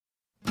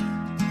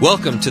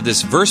Welcome to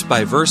this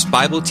verse-by-verse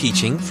Bible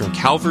teaching from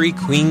Calvary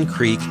Queen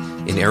Creek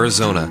in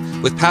Arizona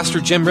with Pastor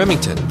Jim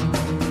Remington.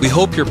 We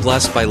hope you're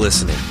blessed by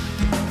listening.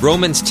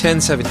 Romans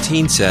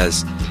 10:17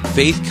 says,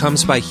 "Faith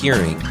comes by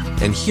hearing,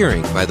 and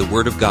hearing by the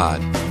Word of God."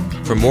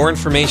 For more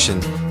information,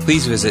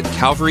 please visit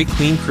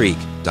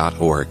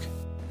calvaryqueencreek.org.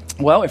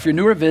 Well, if you're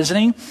new or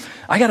visiting,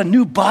 I got a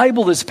new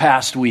Bible this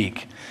past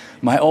week.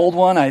 My old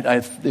one,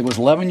 it was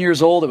 11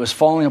 years old. It was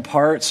falling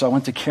apart, so I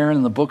went to Karen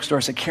in the bookstore.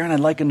 I said, "Karen, I'd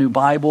like a new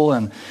Bible,"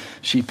 and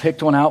she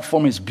picked one out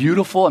for me. It's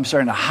beautiful. I'm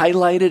starting to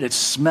highlight it. It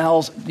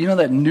smells, you know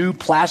that new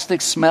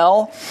plastic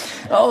smell?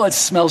 Oh, it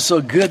smells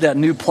so good, that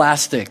new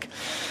plastic.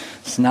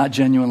 It's not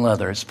genuine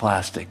leather, it's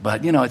plastic.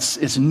 But, you know,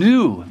 it's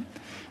new.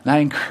 And I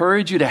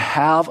encourage you to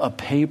have a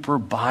paper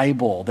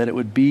Bible, that it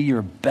would be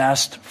your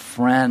best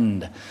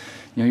friend.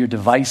 You know, your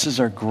devices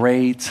are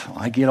great.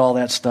 I get all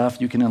that stuff.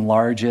 You can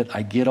enlarge it.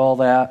 I get all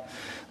that.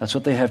 That's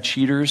what they have,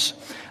 cheaters.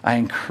 I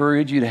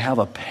encourage you to have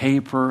a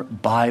paper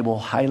Bible.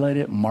 Highlight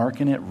it,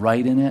 mark in it,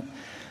 write in it.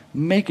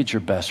 Make it your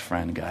best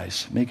friend,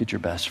 guys. Make it your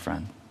best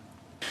friend.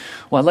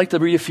 Well, I'd like to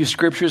read a few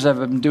scriptures I've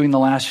been doing the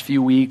last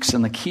few weeks,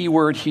 and the key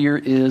word here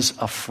is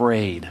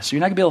afraid. So you're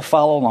not going to be able to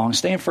follow along.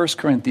 Stay in 1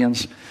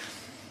 Corinthians.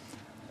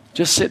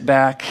 Just sit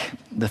back.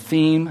 The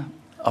theme,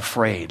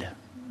 afraid.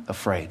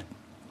 Afraid.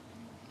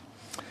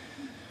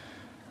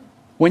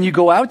 When you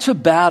go out to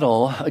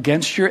battle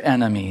against your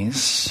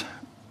enemies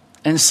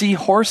and see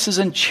horses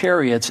and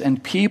chariots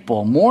and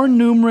people more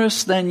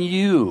numerous than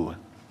you,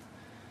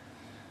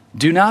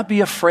 do not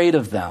be afraid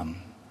of them.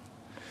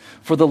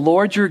 For the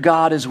Lord your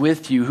God is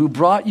with you, who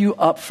brought you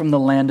up from the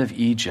land of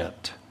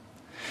Egypt.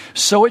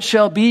 So it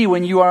shall be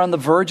when you are on the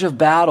verge of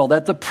battle,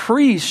 that the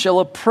priest shall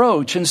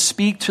approach and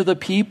speak to the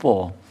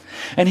people.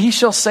 And he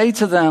shall say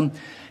to them,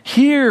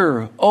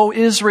 "Hear, O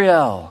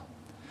Israel,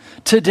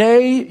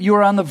 today you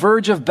are on the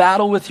verge of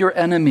battle with your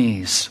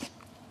enemies.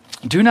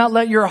 Do not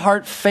let your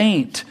heart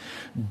faint.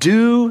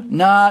 Do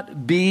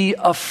not be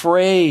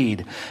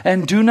afraid,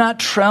 and do not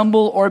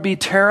tremble or be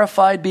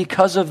terrified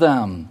because of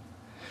them.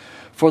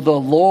 For the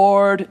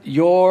Lord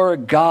your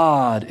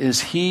God is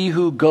he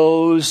who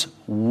goes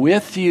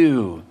with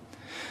you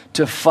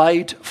to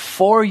fight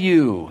for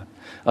you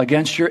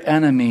against your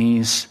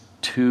enemies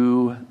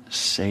to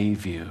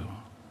save you.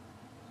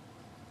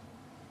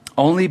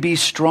 Only be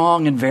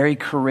strong and very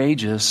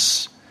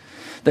courageous,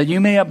 that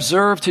you may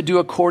observe to do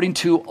according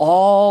to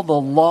all the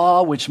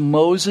law which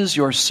Moses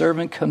your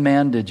servant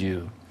commanded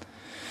you.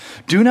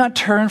 Do not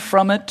turn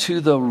from it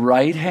to the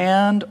right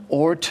hand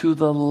or to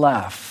the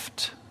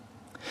left,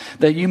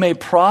 that you may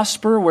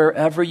prosper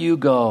wherever you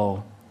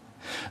go.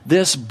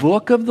 This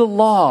book of the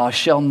law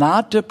shall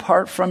not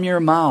depart from your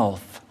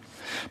mouth,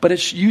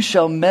 but you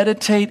shall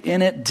meditate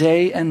in it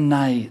day and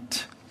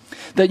night,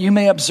 that you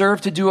may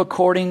observe to do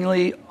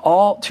accordingly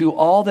to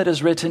all that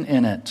is written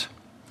in it.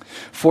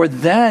 For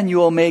then you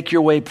will make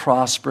your way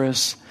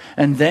prosperous,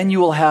 and then you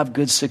will have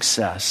good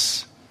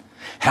success.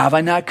 Have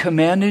I not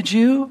commanded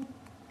you?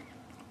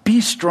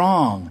 Be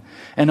strong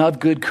and of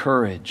good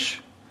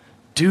courage.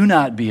 Do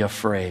not be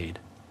afraid,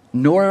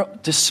 nor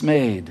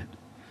dismayed,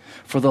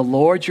 for the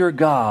Lord your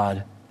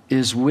God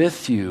is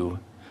with you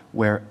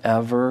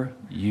wherever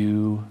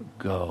you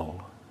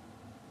go."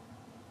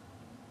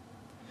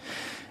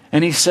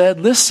 And he said,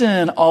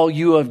 "Listen, all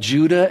you of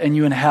Judah and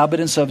you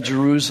inhabitants of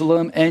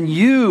Jerusalem, and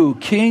you,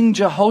 King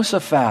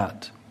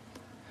Jehoshaphat.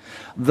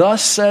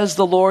 Thus says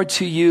the Lord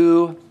to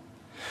you,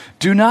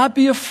 do not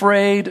be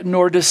afraid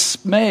nor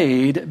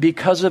dismayed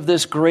because of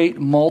this great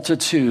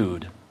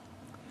multitude.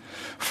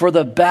 For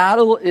the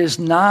battle is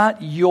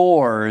not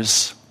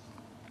yours,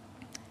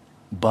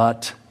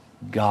 but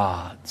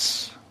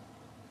God's."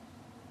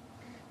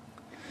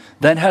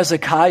 Then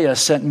Hezekiah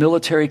sent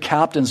military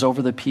captains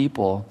over the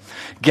people,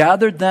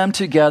 gathered them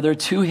together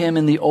to him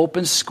in the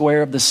open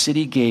square of the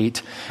city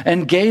gate,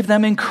 and gave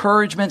them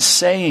encouragement,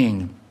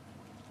 saying,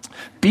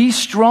 "Be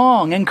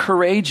strong and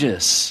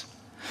courageous.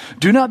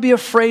 Do not be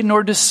afraid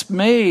nor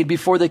dismayed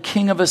before the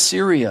king of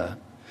Assyria,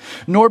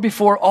 nor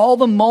before all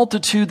the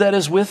multitude that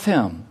is with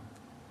him.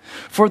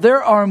 For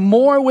there are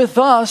more with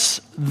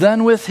us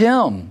than with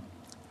him.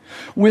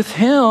 With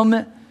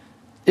him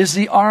is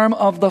the arm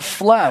of the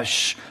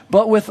flesh,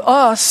 but with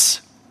us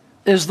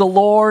is the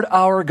Lord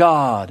our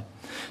God,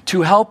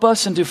 to help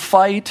us and to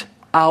fight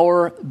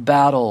our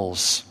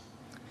battles."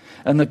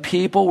 And the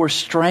people were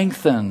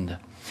strengthened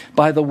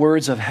by the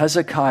words of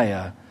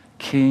Hezekiah,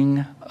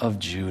 king of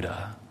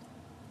Judah.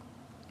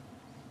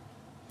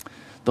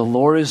 The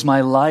Lord is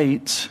my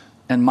light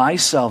and my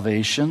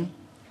salvation.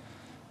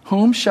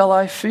 Whom shall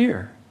I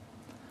fear?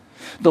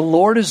 The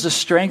Lord is the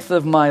strength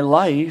of my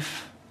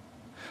life.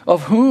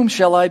 Of whom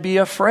shall I be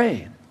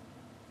afraid?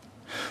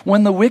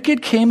 When the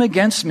wicked came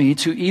against me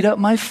to eat up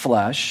my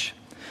flesh,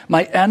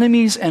 my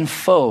enemies and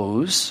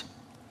foes,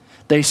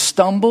 they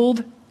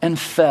stumbled and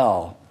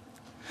fell.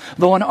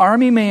 Though an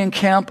army may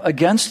encamp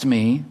against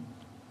me,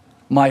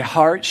 my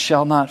heart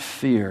shall not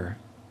fear.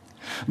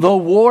 Though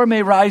war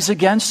may rise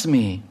against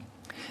me,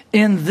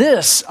 in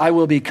this I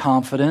will be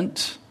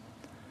confident.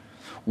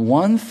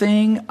 One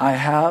thing I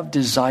have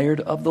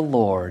desired of the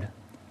Lord,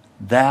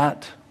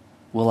 that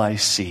will I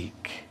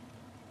seek,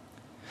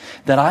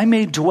 that I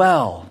may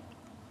dwell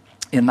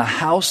in the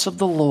house of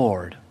the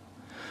Lord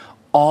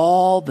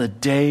all the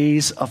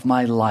days of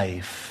my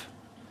life,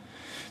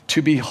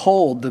 to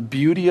behold the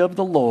beauty of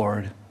the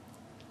Lord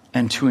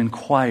and to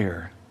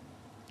inquire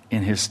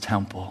in his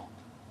temple.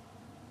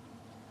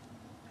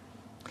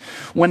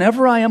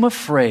 Whenever I am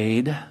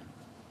afraid,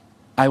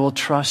 I will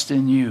trust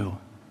in you.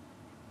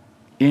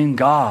 In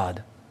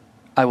God,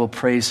 I will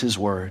praise his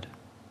word.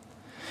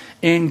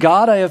 In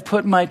God I have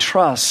put my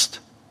trust.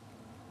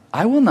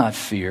 I will not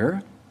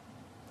fear.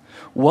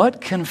 What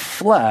can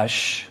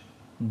flesh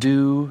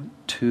do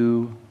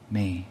to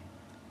me?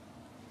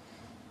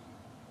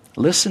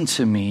 Listen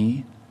to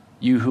me,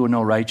 you who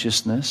know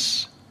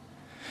righteousness,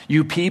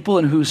 you people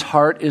in whose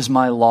heart is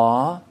my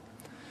law.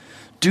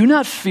 Do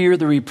not fear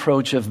the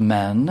reproach of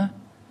men,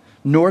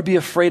 nor be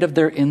afraid of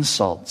their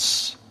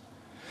insults.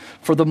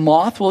 For the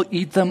moth will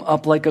eat them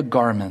up like a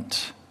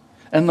garment,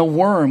 and the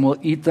worm will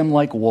eat them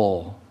like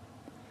wool.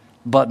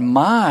 But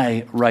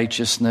my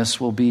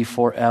righteousness will be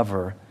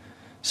forever,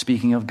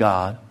 speaking of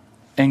God,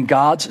 and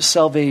God's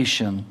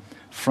salvation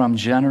from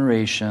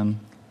generation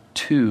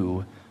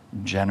to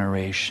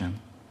generation.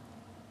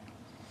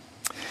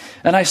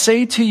 And I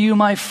say to you,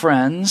 my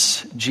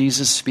friends,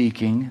 Jesus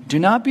speaking, do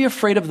not be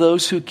afraid of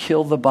those who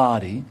kill the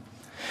body,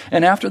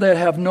 and after that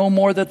have no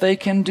more that they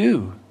can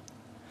do.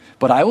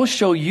 But I will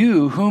show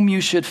you whom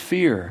you should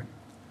fear.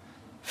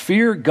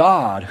 Fear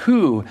God,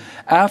 who,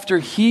 after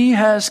he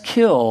has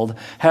killed,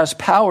 has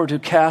power to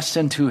cast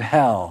into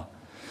hell.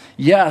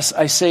 Yes,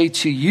 I say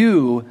to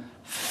you,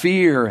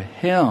 fear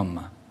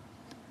him.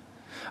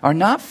 Are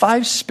not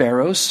 5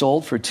 sparrows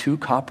sold for 2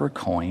 copper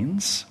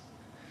coins?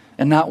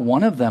 And not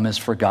one of them is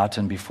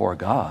forgotten before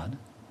God.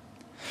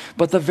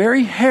 But the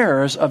very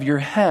hairs of your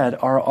head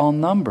are all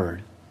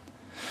numbered.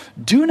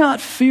 Do not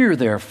fear,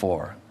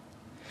 therefore.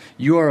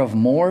 You are of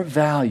more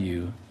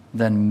value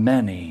than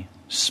many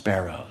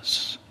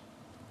sparrows.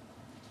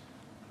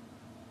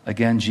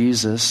 Again,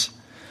 Jesus,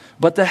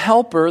 but the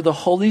Helper, the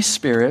Holy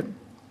Spirit,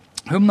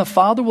 whom the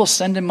Father will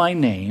send in my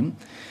name,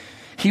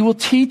 he will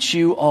teach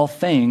you all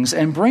things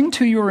and bring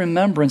to your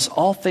remembrance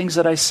all things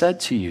that I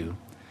said to you.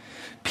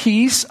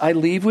 Peace I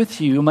leave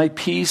with you, my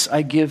peace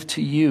I give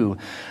to you.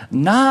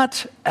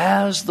 Not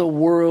as the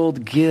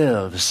world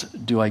gives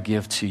do I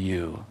give to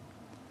you.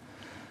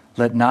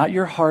 Let not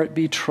your heart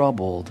be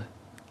troubled,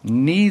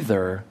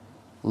 neither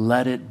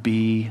let it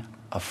be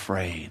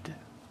afraid.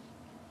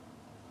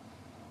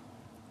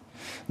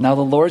 Now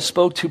the Lord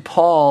spoke to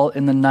Paul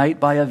in the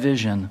night by a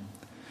vision.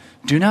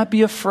 Do not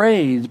be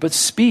afraid, but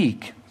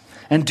speak,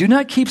 and do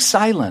not keep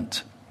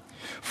silent,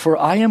 for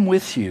I am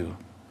with you.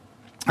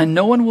 And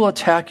no one will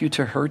attack you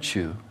to hurt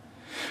you,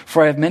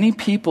 for I have many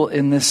people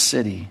in this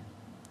city.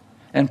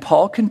 And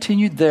Paul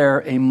continued there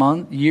a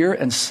year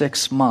and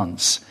 6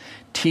 months,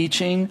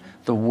 teaching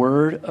the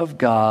word of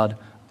God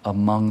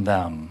among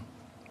them.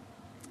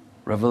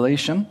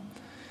 Revelation.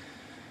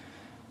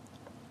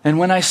 And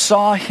when I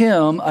saw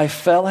him, I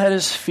fell at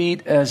his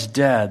feet as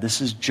dead.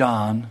 This is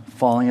John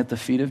falling at the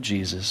feet of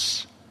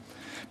Jesus.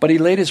 But he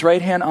laid his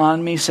right hand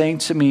on me, saying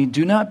to me,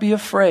 do not be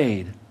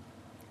afraid.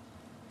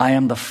 I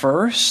am the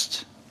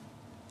first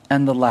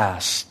and the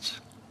last.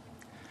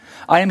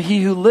 I am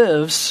he who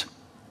lives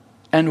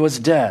and was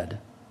dead.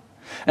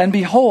 And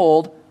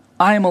behold,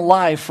 I am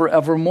alive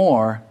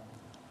forevermore.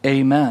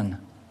 Amen.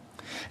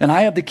 And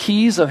I have the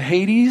keys of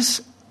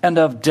Hades and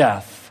of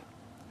death.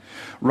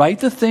 Write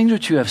the things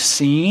which you have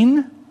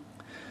seen,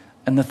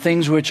 and the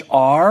things which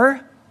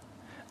are,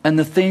 and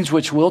the things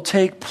which will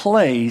take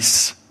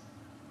place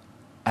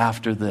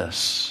after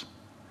this.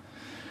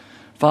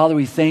 Father,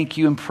 we thank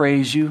you and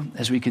praise you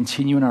as we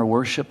continue in our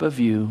worship of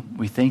you.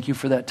 We thank you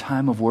for that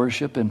time of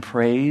worship and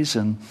praise,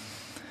 and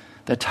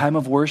that time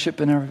of worship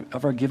and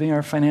of our giving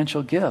our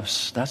financial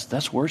gifts.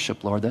 That's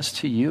worship, Lord. That's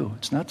to you.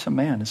 It's not to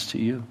man, it's to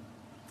you.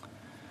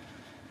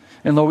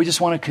 And Lord, we just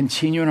want to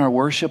continue in our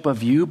worship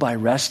of you by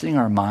resting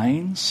our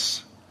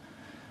minds.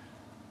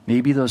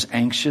 Maybe those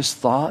anxious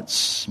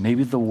thoughts,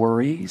 maybe the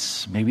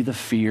worries, maybe the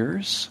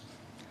fears.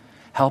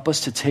 Help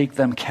us to take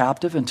them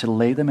captive and to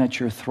lay them at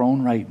your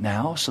throne right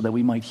now so that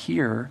we might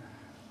hear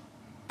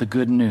the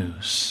good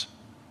news,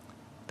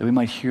 that we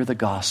might hear the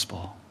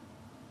gospel,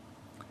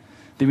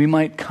 that we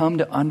might come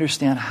to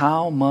understand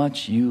how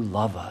much you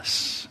love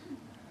us,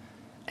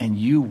 and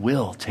you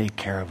will take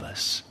care of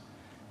us.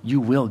 You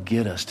will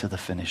get us to the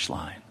finish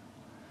line.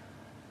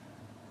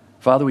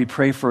 Father, we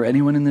pray for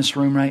anyone in this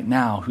room right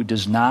now who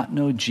does not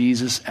know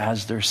Jesus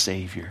as their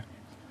Savior.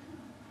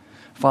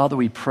 Father,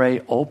 we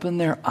pray, open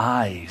their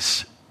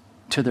eyes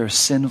to their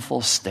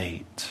sinful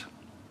state.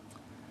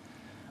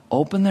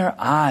 Open their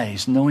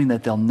eyes knowing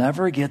that they'll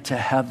never get to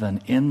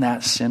heaven in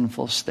that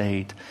sinful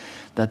state,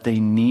 that they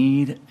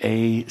need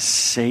a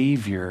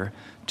Savior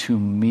to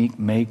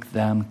make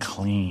them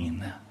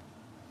clean.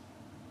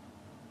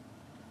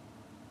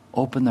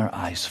 Open their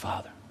eyes,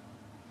 Father.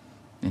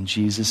 In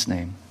Jesus'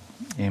 name,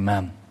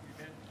 amen.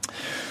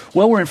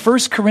 Well, we're in 1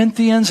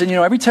 Corinthians, and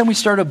every time we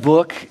start a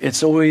book,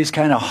 it's always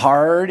kind of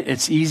hard.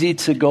 It's easy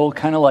to go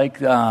kind of like,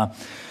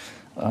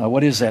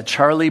 what is that,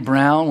 Charlie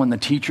Brown when the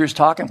teacher's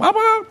talking?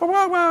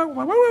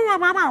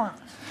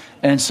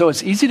 And so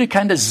it's easy to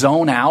kind of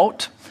zone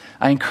out.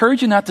 I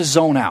encourage you not to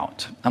zone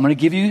out. I'm going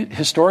to give you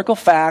historical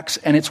facts,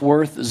 and it's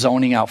worth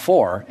zoning out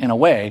for, in a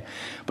way,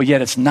 but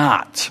yet it's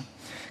not.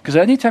 Because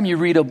anytime you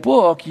read a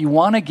book, you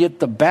want to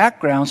get the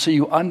background so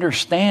you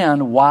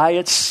understand why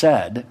it's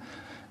said,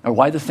 or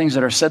why the things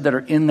that are said that are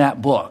in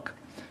that book.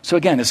 So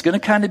again, it's going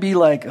to kind of be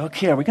like,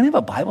 okay, are we going to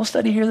have a Bible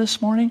study here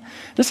this morning?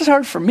 This is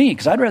hard for me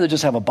because I'd rather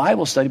just have a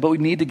Bible study, but we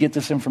need to get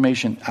this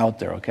information out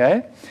there,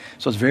 okay?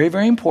 So it's very,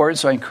 very important.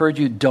 So I encourage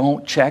you,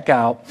 don't check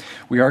out.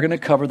 We are going to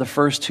cover the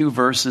first 2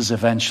 verses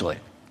eventually.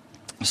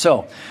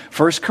 So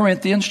 1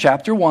 Corinthians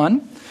chapter 1,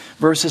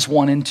 verses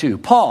 1 and 2.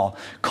 Paul,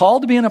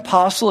 called to be an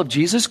apostle of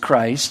Jesus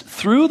Christ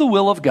through the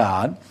will of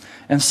God,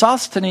 and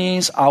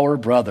Sosthenes, our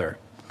brother,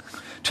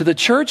 to the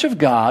church of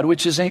God,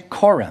 which is in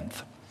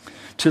Corinth,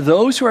 to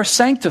those who are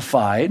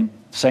sanctified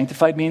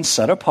means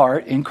set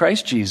apart in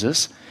Christ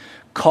Jesus,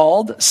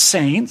 called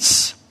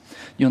saints.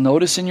 You'll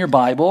notice in your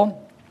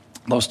Bible,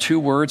 those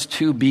 2 words,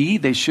 to be,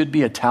 they should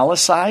be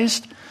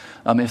italicized.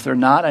 If they're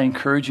not, I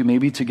encourage you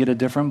maybe to get a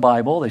different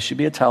Bible. They should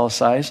be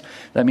italicized.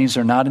 That means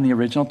they're not in the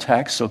original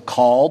text. So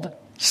called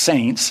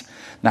saints,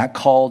 not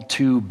called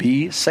to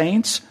be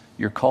saints.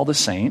 You're called a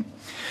saint.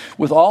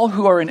 With all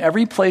who are in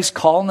every place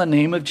call in the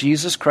name of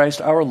Jesus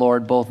Christ our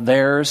Lord, both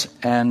theirs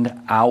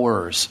and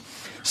ours.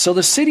 So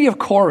the city of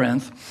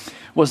Corinth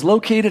was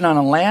located on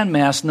a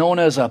landmass known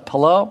as a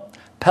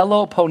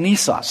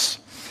Peloponnesus.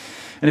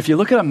 And if you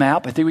look at a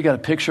map, I think we got a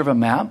picture of a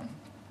map.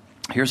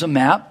 Here's a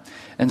map.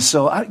 And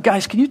so,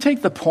 guys, can you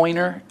take the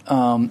pointer?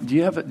 Do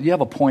you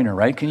have a pointer,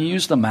 right? Can you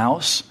use the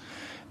mouse?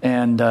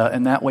 And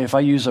that way, if I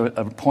use a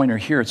pointer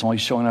here, it's only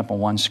showing up on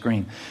one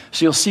screen.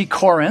 So you'll see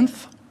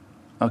Corinth,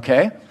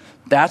 okay?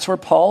 That's where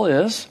Paul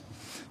is.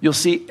 You'll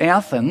see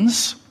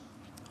Athens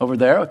over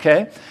there, okay?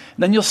 And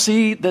then you'll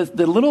see the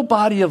little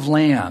body of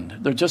land.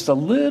 They're just a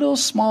little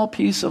small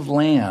piece of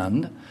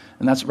land,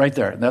 and that's right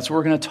there. That's what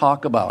we're going to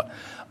talk about.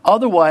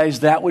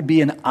 Otherwise, that would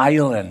be an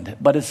island,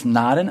 but it's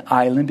not an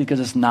island because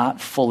it's not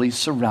fully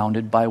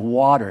surrounded by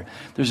water.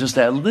 There's just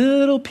that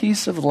little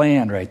piece of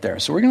land right there.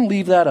 So we're going to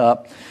leave that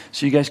up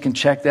so you guys can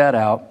check that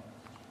out.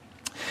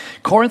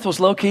 Corinth was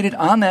located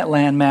on that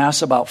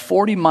landmass about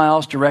 40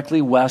 miles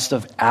directly west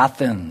of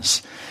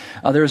Athens.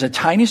 There is a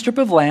tiny strip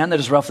of land that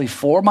is roughly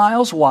 4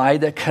 miles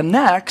wide that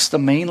connects the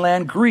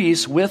mainland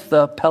Greece with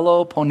the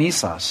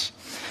Peloponnesus.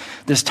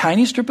 This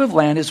tiny strip of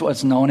land is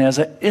what's known as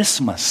an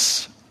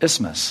isthmus.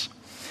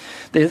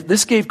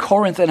 This gave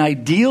Corinth an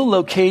ideal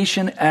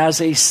location as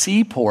a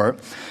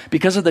seaport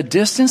because of the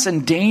distance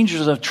and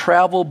dangers of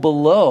travel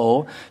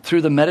below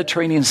through the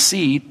Mediterranean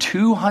Sea,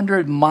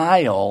 200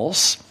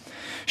 miles.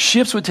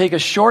 Ships would take a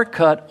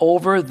shortcut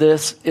over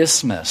this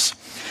isthmus.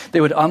 They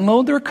would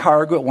unload their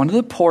cargo at one of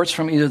the ports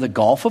from either the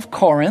Gulf of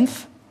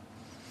Corinth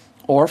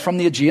or from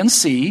the Aegean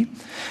Sea.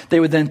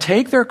 They would then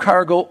take their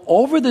cargo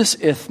over this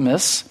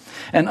isthmus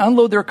and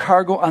unload their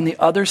cargo on the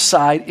other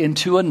side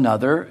into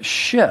another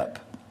ship.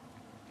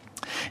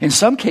 In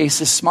some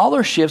cases,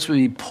 smaller ships would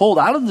be pulled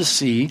out of the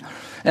sea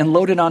and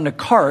loaded onto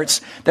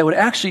carts that would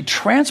actually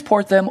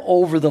transport them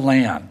over the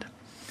land.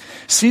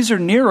 Caesar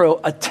Nero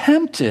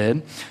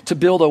attempted to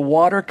build a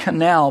water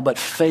canal but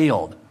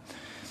failed.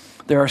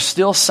 There are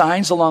still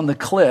signs along the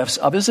cliffs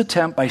of his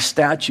attempt by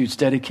statues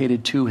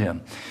dedicated to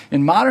him.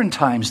 In modern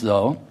times,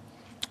 though,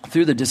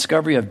 through the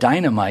discovery of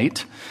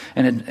dynamite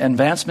and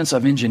advancements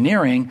of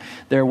engineering,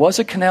 there was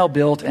a canal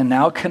built and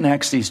now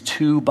connects these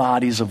 2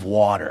 bodies of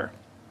water.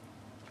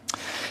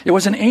 It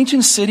was an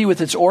ancient city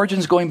with its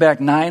origins going back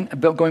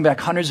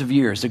hundreds of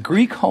years. The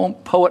Greek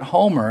poet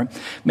Homer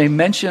made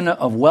mention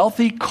of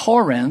wealthy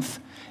Corinth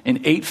in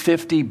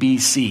 850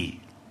 BC.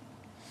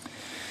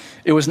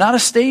 It was not a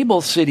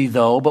stable city,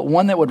 though, but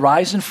one that would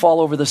rise and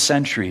fall over the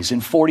centuries. In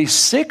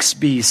 46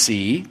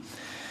 BC,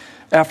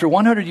 after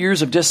 100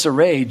 years of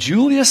disarray,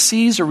 Julius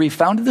Caesar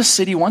refounded the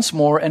city once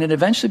more, and it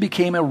eventually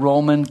became a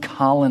Roman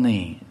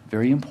colony.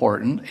 Very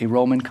important, a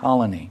Roman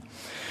colony.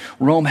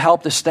 Rome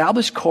helped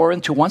establish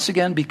Corinth to once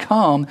again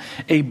become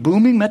a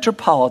booming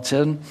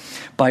metropolitan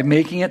by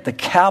making it the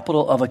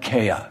capital of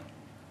Achaia.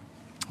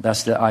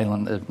 That's the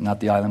island,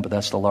 not the island, but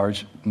that's the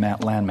large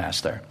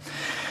landmass there.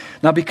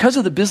 Now, because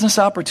of the business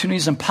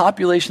opportunities and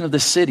population of the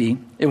city,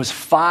 it was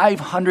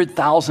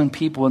 500,000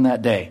 people in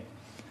that day.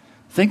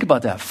 Think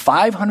about that.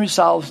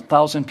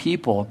 500,000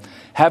 people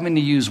having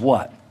to use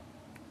what?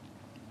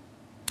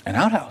 An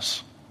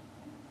outhouse.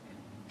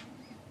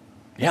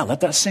 Yeah, let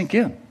that sink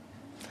in.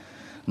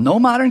 No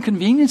modern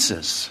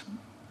conveniences.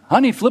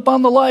 Honey, flip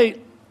on the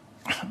light.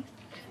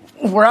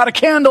 We're out of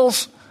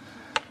candles.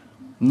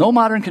 No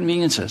modern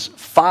conveniences.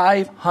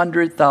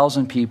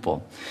 500,000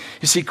 people.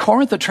 You see,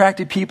 Corinth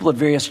attracted people of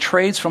various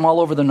trades from all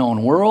over the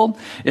known world.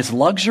 Its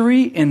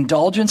luxury,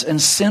 indulgence,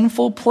 and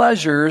sinful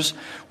pleasures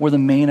were the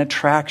main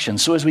attraction.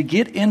 So as we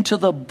get into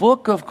the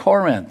book of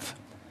Corinth,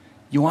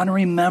 you want to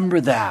remember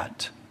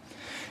that.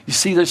 You You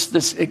see,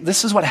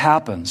 this is what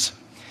happens.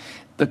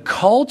 The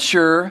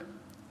culture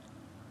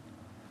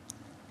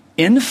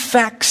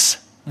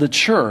infects the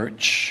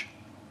church,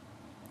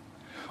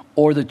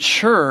 or the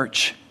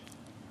church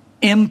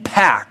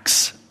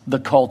impacts the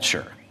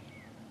culture.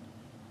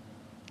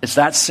 It's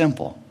that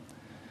simple.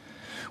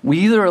 We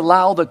either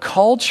allow the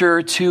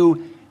culture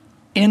to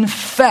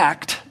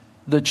infect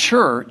the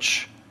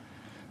church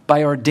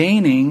by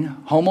ordaining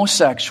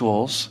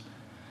homosexuals,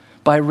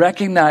 by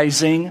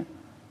recognizing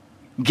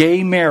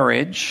gay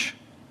marriage.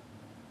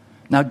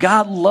 Now,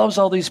 God loves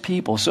all these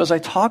people. So as I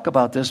talk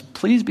about this,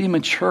 please be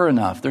mature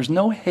enough. There's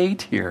no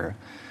hate here.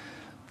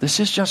 This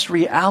is just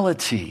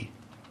reality.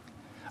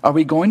 Are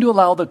we going to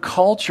allow the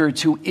culture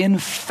to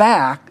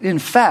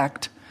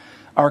infect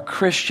our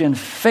Christian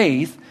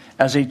faith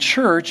as a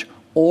church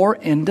or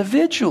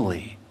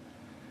individually?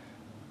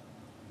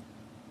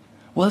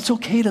 Well, it's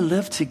okay to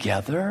live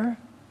together.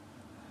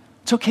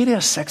 It's okay to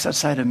have sex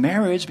outside of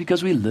marriage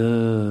because we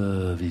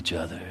love each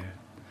other.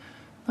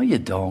 No, you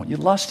don't. You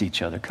lust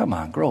each other. Come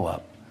on, grow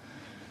up.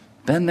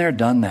 Been there,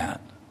 done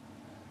that.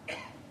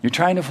 You're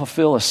trying to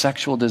fulfill a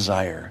sexual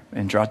desire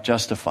and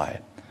justify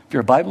it. If you're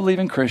a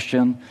Bible-believing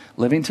Christian,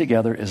 living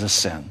together is a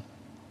sin.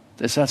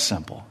 It's that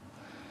simple.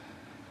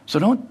 So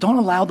don't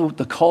allow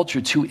the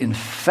culture to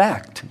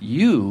infect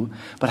you,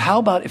 but how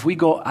about if we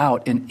go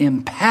out and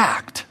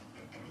impact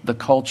the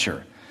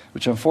culture,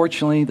 which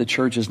unfortunately the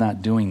church is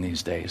not doing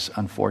these days,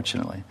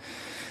 unfortunately.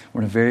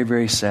 We're in a very,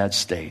 very sad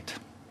state.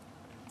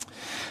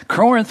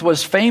 Corinth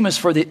was famous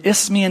for the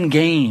Isthmian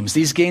Games.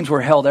 These games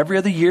were held every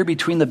other year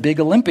between the big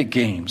Olympic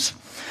Games.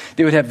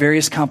 They would have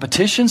various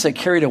competitions that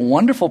carried a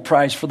wonderful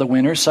prize for the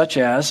winners, such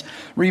as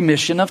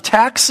remission of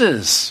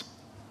taxes.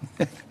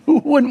 Who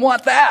wouldn't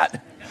want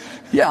that?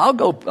 Yeah, I'll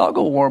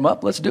go warm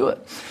up. Let's do it.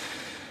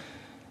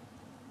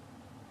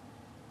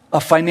 A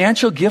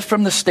financial gift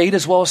from the state,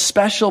 as well as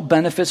special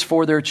benefits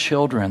for their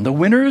children. The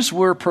winners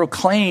were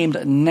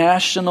proclaimed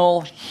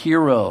national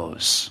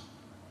heroes.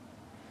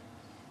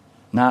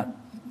 Not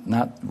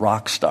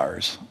rock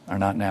stars are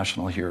not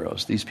national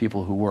heroes, these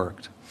people who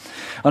worked.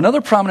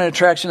 Another prominent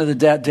attraction of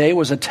that day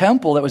was a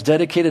temple that was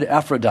dedicated to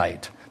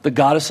Aphrodite, the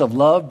goddess of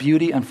love,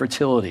 beauty, and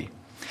fertility.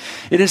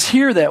 It is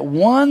here that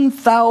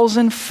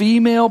 1,000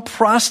 female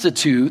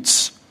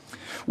prostitutes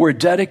were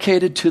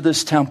dedicated to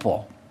this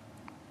temple.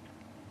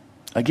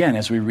 Again,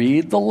 as we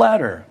read the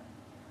letter,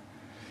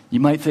 you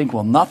might think,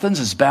 well, nothing's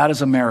as bad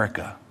as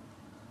America.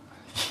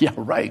 Yeah,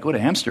 right, go to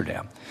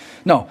Amsterdam.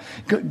 No,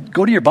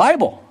 go to your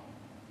Bible.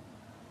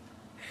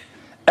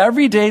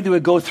 Every day they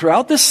would go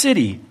throughout the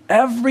city.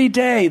 Every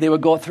day they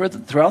would go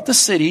throughout the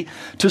city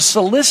to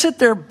solicit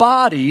their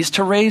bodies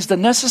to raise the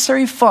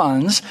necessary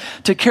funds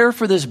to care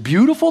for this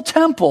beautiful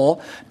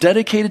temple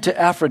dedicated to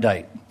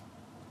Aphrodite.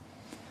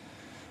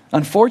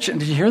 Unfortunately,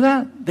 did you hear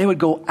that? They would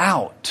go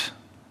out.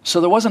 So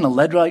there wasn't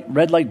a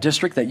red light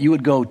district that you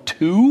would go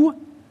to.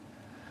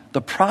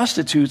 The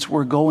prostitutes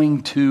were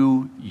going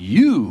to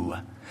you.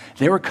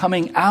 They were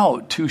coming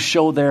out to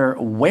show their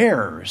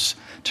wares,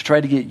 to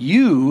try to get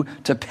you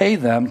to pay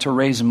them to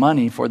raise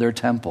money for their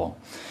temple.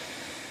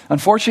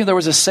 Unfortunately, there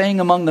was a saying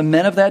among the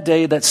men of that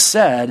day that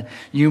said,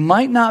 you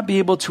might not be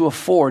able to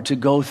afford to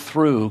go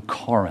through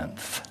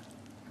Corinth.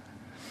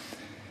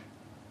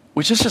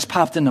 Which just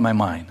popped into my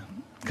mind,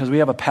 because we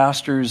have a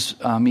pastor's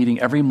meeting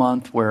every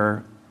month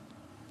where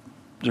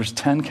there's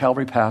 10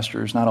 Calvary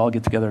pastors. Not all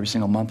get together every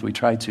single month. We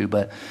try to,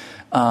 but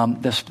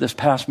this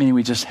past meeting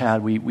we just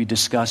had, we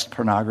discussed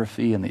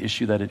pornography and the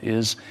issue that it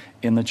is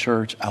in the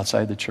church,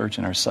 outside the church,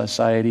 in our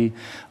society.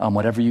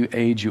 Whatever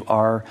age you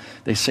are,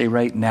 they say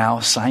right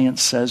now,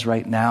 science says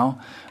right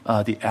now,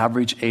 the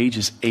average age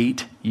is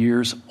 8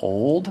 years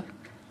old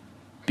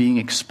being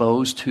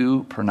exposed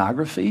to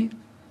pornography.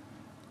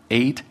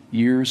 8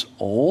 years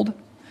old.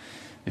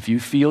 If you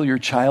feel your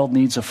child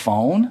needs a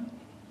phone,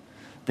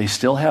 they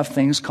still have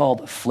things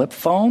called flip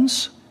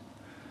phones.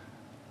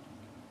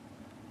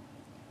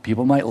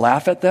 People might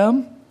laugh at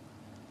them,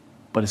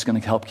 but it's going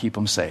to help keep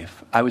them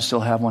safe. I would still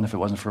have one if it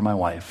wasn't for my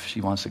wife.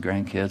 She wants the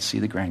grandkids, see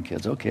the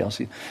grandkids. Okay, I'll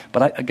see.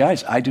 But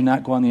guys, I do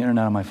not go on the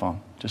internet on my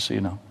phone, just so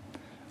you know.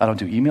 I don't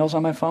do emails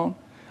on my phone.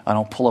 I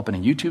don't pull up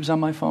any YouTubes on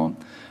my phone.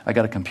 I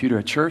got a computer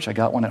at church. I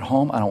got one at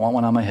home. I don't want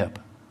one on my hip.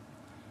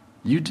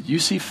 You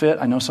see fit.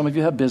 I know some of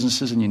you have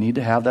businesses and you need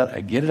to have that.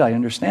 I get it. I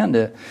understand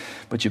it.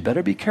 But you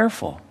better be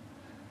careful.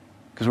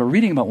 Because we're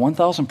reading about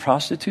 1,000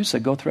 prostitutes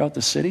that go throughout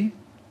the city.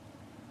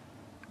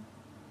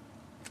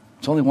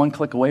 It's only one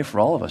click away for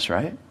all of us,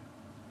 right?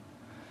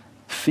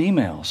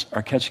 Females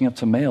are catching up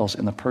to males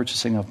in the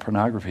purchasing of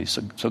pornography.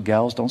 So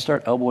gals, don't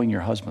start elbowing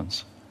your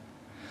husbands.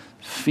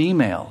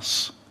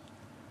 Females,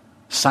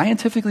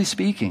 scientifically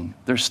speaking,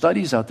 there's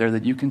studies out there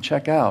that you can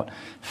check out.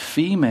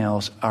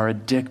 Females are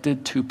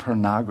addicted to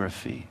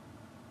pornography.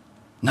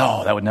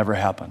 No, that would never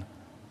happen.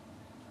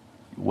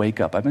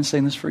 Wake up. I've been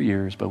saying this for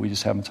years, but we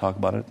just haven't talked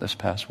about it this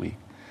past week.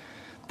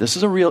 This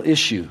is a real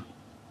issue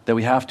that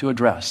we have to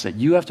address, that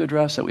you have to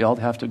address, that we all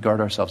have to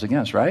guard ourselves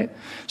against, right?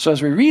 So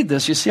as we read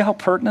this, you see how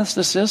pertinent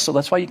this is? So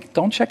that's why you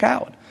don't check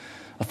out.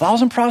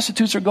 1,000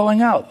 prostitutes are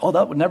going out. Oh,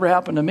 that would never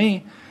happen to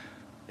me.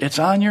 It's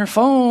on your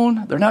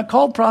phone. They're not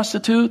called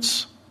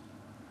prostitutes.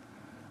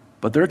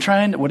 But they're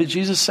trying, what did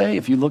Jesus say?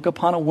 If you look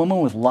upon a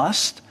woman with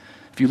lust,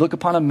 if you look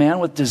upon a man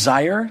with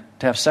desire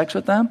to have sex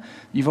with them,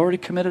 you've already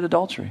committed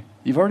adultery.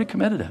 You've already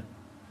committed it.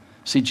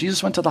 See,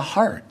 Jesus went to the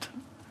heart.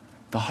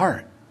 The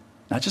heart.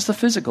 Not just the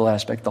physical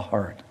aspect, the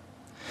heart.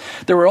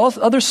 There were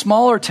also other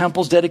smaller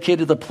temples dedicated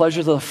to the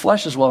pleasures of the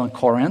flesh as well in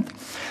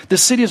Corinth.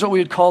 This city is what we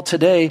would call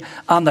today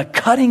on the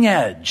cutting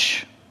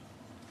edge.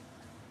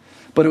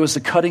 But it was the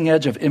cutting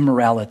edge of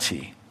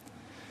immorality.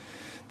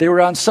 They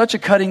were on such a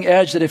cutting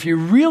edge that if you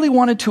really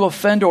wanted to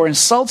offend or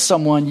insult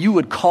someone, you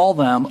would call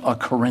them a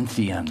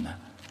Corinthian.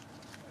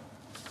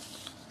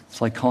 It's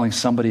like calling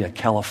somebody a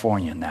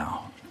Californian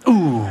now.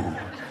 Ooh,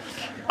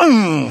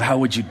 how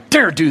would you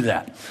dare do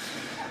that?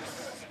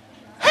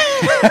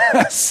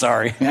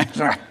 Sorry.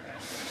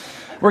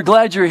 We're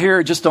glad you're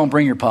here. Just don't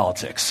bring your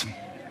politics.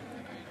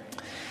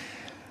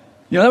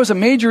 You know, that was a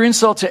major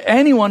insult to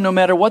anyone, no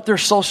matter what their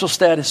social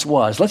status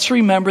was. Let's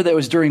remember that it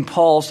was during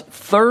Paul's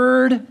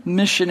third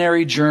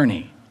missionary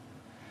journey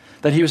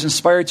that he was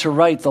inspired to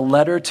write the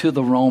letter to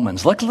the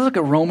Romans. Let's look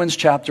at Romans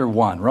chapter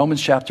 1.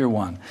 Romans chapter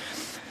 1.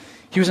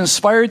 He was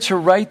inspired to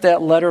write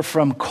that letter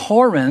from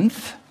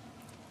Corinth,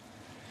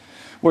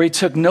 where he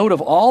took note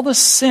of all the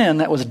sin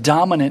that was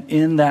dominant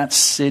in that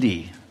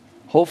city.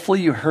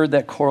 Hopefully you heard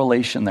that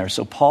correlation there.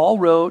 So Paul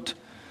wrote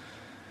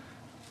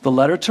the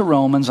letter to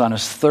Romans on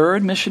his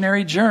third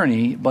missionary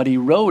journey, but he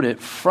wrote it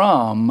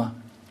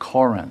from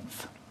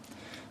Corinth.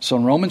 So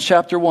in Romans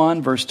chapter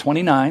 1, verse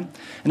 29,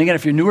 and again,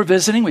 if you're new or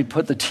visiting,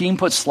 the team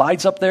put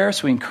slides up there,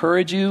 so we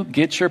encourage you,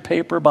 get your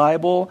paper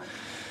Bible,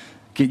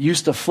 get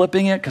used to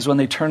flipping it, because when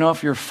they turn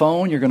off your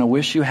phone, you're going to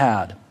wish you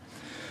had.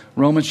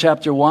 Romans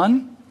chapter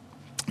 1,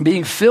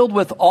 being filled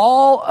with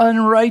all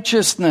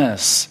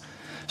unrighteousness,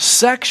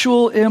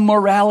 sexual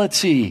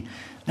immorality.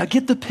 Now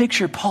get the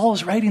picture. Paul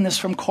is writing this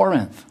from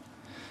Corinth.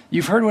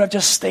 You've heard what I've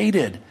just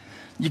stated.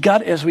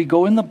 As we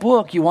go in the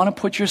book, you want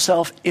to put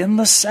yourself in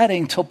the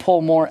setting to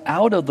pull more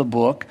out of the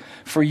book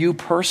for you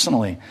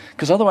personally.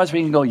 Because otherwise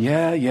we can go,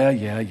 yeah.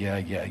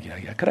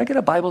 Could I get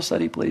a Bible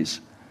study, please?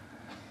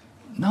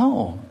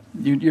 No,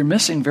 you're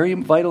missing very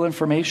vital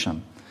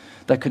information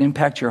that could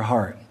impact your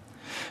heart.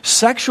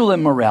 Sexual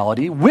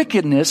immorality,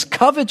 wickedness,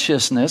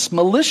 covetousness,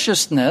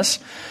 maliciousness,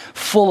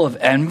 full of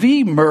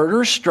envy,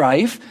 murder,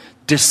 strife,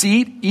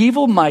 deceit,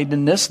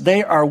 evil-mindedness.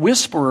 They are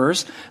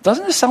whisperers.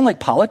 Doesn't this sound like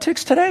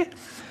politics today?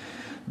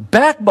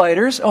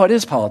 Backbiters. Oh, it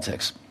is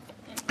politics.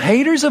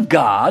 Haters of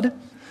God.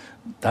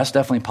 That's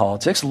definitely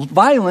politics.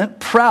 Violent,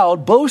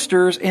 proud,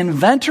 boasters,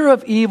 inventor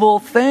of evil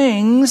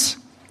things.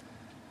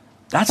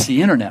 That's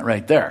the internet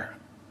right there.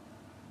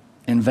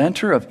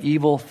 Inventor of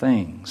evil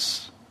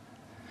things.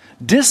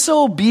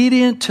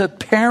 Disobedient to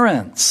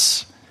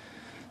parents.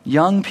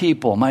 Young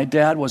people. My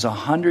dad was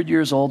 100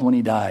 years old when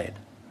he died.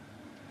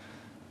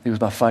 It was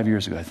about 5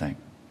 years ago, I think.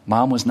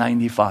 Mom was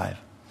 95.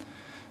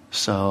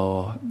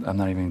 So I'm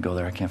not even going to go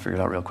there. I can't figure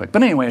it out real quick.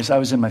 But anyways, I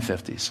was in my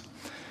 50s.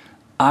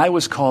 I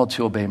was called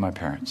to obey my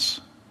parents,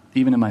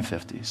 even in my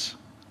 50s.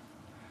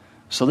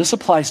 So this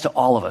applies to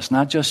all of us,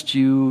 not just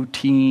you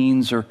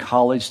teens or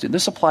college students.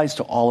 This applies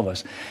to all of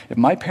us. If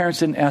my parents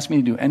didn't ask me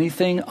to do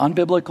anything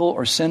unbiblical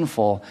or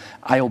sinful,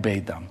 I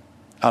obeyed them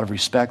out of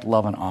respect,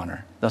 love, and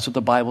honor. That's what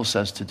the Bible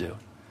says to do.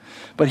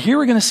 But here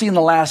we're going to see in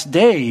the last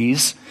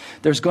days,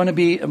 there's going to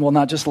be, well,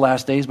 not just the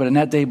last days, but in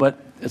that day, but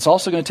it's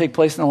also going to take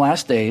place in the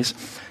last days,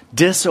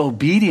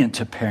 disobedient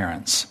to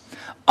parents,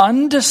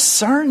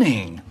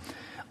 undiscerning,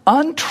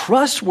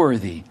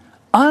 untrustworthy,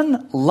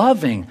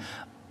 unloving.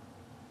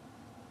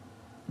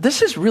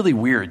 This is really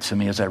weird to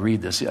me as I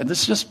read this.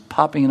 This is just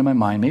popping into my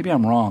mind. Maybe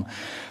I'm wrong.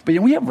 But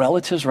we have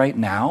relatives right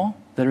now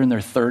that are in their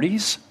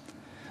 30s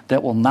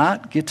that will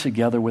not get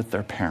together with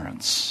their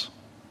parents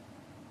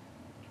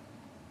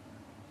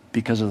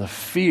because of the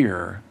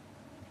fear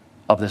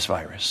of this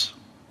virus.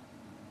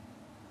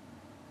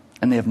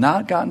 And they have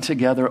not gotten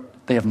together.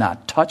 They have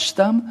not touched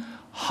them,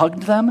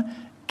 hugged them,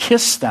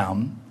 kissed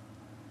them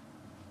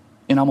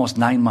in almost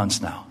 9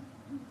 months now.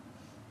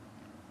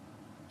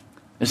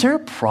 Is there a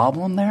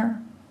problem there?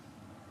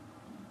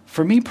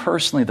 For me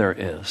personally, there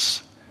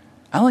is.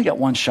 I only got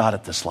one shot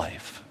at this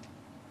life.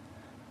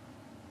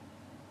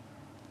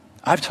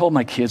 I've told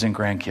my kids and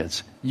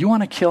grandkids, you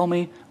want to kill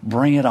me?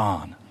 Bring it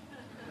on.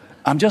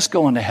 I'm just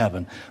going to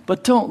heaven.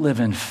 But don't live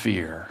in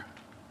fear.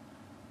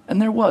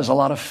 And there was a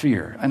lot of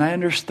fear, and I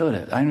understood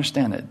it. I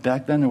understand it.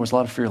 Back then, there was a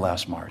lot of fear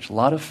last March, a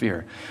lot of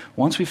fear.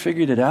 Once we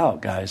figured it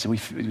out, guys,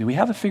 we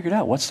have it figured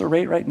out. What's the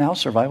rate right now,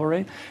 survival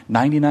rate?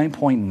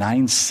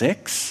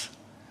 99.96?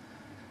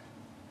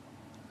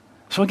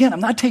 So again, I'm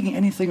not taking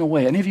anything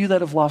away. Any of you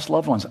that have lost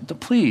loved ones,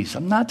 please,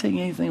 I'm not taking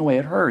anything away.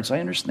 It hurts, I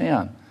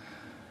understand.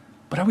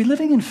 But are we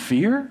living in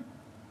fear?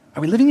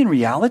 Are we living in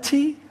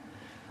reality?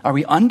 Are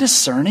we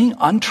undiscerning,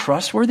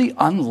 untrustworthy,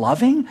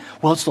 unloving?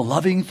 Well, it's the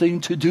loving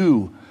thing to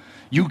do.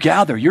 You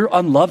gather, you're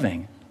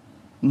unloving.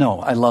 No,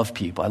 I love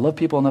people. I love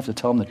people enough to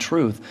tell them the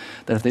truth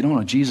that if they don't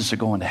know Jesus, they're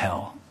going to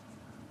hell.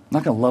 I'm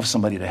not going to love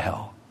somebody to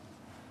hell.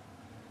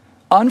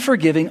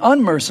 unforgiving,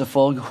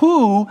 unmerciful,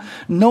 who,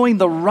 knowing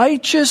the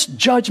righteous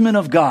judgment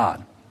of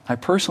God. I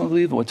personally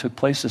believe that what took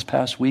place this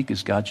past week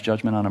is God's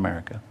judgment on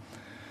America.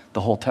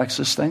 The whole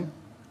Texas thing,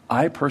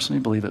 I personally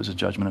believe it was a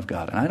judgment of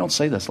God. And I don't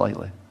say this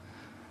lightly.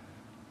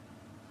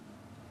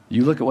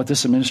 You look at what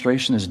this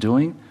administration is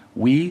doing,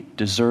 we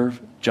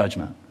deserve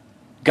judgment.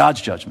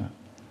 God's judgment.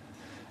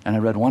 And I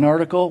read one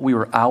article, we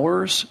were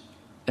hours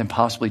and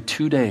possibly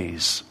 2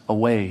 days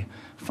away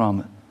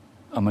from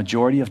a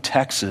majority of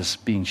Texas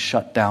being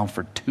shut down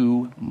for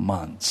 2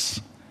 months.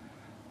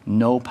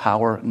 No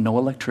power, no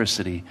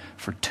electricity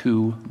for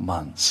 2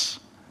 months.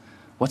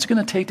 What's it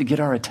going to take to get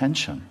our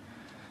attention?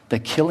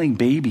 That killing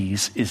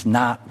babies is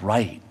not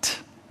right.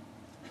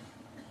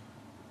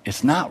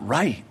 It's not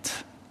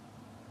right.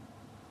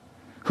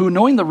 Who,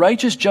 knowing the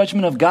righteous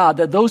judgment of God,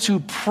 that those who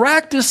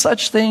practice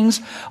such things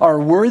are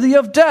worthy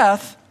of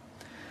death,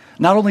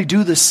 not only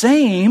do the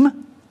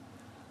same,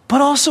 but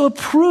also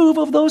approve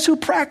of those who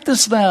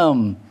practice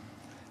them.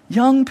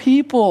 Young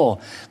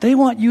people, they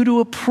want you to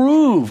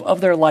approve of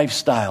their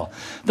lifestyle.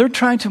 They're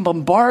trying to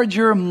bombard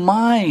your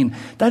mind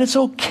that it's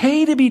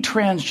okay to be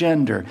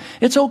transgender.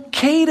 It's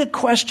okay to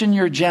question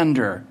your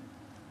gender.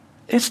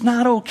 It's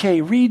not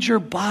okay. Read your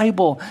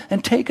Bible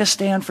and take a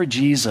stand for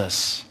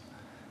Jesus.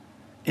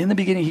 In the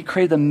beginning, he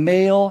created the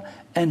male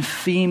and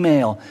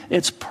female.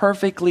 It's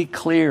perfectly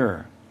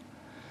clear.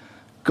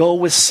 Go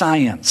with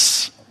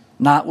science,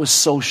 not with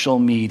social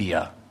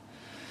media.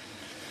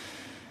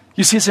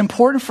 You see, it's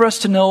important for us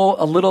to know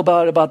a little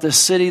about this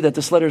city that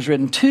this letter is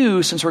written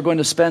to, since we're going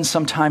to spend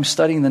some time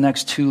studying the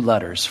next 2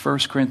 letters, 1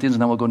 Corinthians,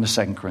 and then we'll go into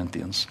 2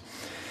 Corinthians.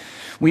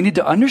 We need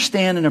to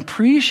understand and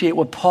appreciate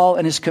what Paul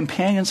and his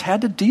companions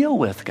had to deal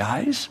with,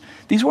 guys.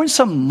 These weren't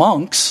some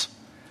monks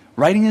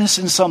writing this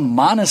in some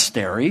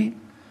monastery.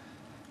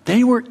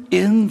 They were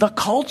in the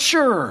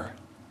culture.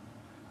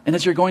 And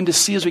as you're going to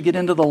see as we get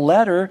into the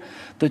letter,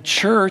 the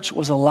church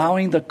was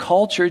allowing the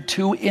culture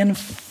to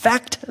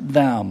infect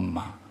them.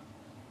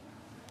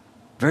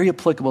 Very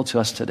applicable to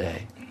us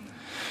today.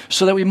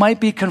 So that we might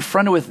be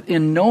confronted with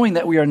in knowing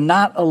that we are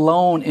not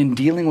alone in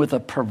dealing with a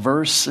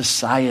perverse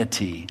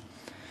society.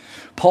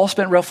 Paul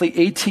spent roughly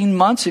 18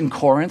 months in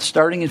Corinth,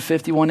 starting in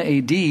 51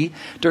 AD,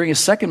 during his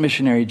second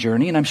missionary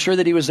journey, and I'm sure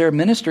that he was there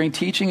ministering,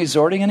 teaching,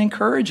 exhorting, and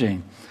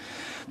encouraging.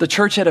 The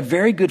church had a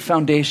very good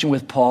foundation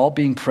with Paul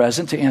being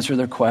present to answer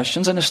their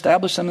questions and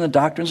establish them in the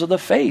doctrines of the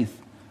faith.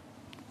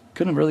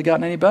 Couldn't have really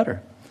gotten any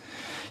better.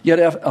 Yet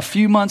a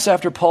few months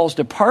after Paul's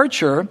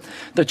departure,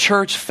 the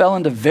church fell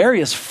into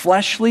various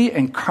fleshly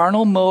and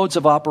carnal modes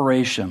of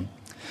operation.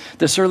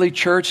 This early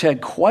church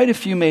had quite a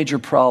few major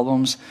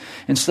problems.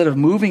 Instead of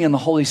moving in the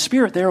Holy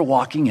Spirit, they were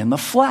walking in the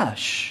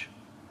flesh.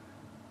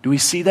 Do we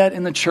see that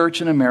in the church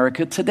in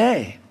America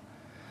today?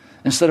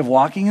 Instead of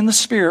walking in the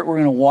Spirit, we're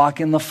going to walk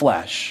in the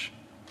flesh.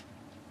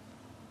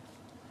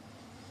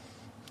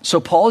 So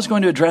Paul is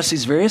going to address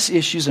these various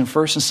issues in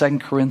 1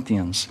 and 2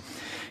 Corinthians.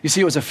 You see,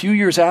 it was a few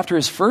years after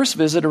his first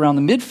visit around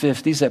the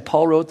mid-50s that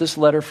Paul wrote this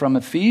letter from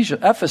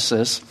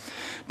Ephesus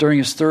during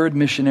his third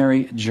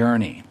missionary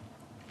journey.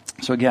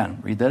 So again,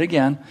 read that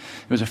again.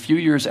 It was a few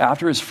years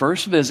after his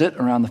first visit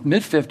around the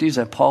mid-50s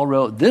that Paul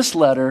wrote this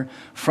letter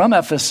from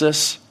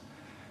Ephesus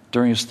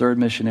during his third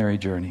missionary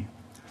journey.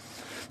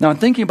 Now, in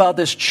thinking about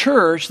this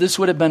church, this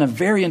would have been a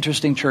very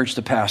interesting church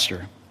to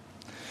pastor.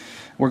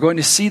 We're going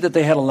to see that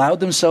they had allowed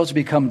themselves to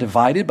become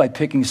divided by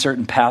picking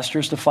certain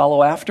pastors to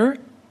follow after.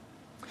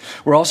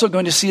 We're also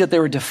going to see that they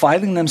were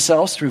defiling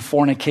themselves through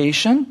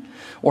fornication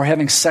or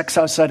having sex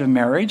outside of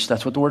marriage.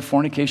 That's what the word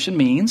fornication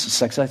means,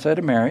 sex outside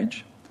of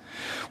marriage.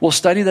 We'll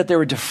study that they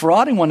were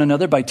defrauding one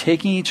another by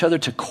taking each other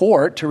to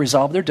court to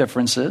resolve their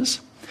differences.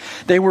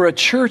 They were a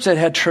church that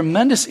had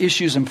tremendous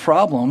issues and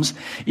problems,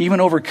 even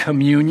over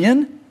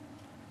communion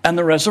and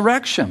the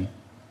resurrection.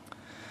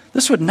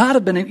 This would not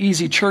have been an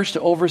easy church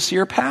to oversee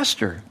or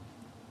pastor.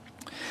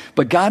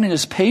 But God in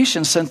his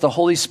patience sent the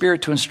Holy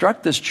Spirit to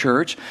instruct this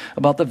church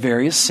about the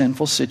various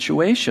sinful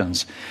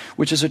situations,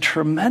 which is a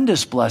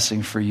tremendous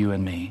blessing for you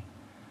and me.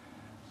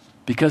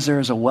 Because there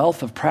is a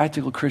wealth of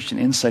practical Christian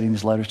insight in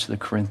these letters to the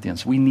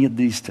Corinthians. We need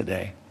these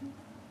today.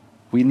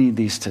 We need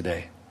these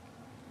today.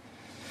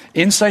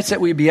 Insights that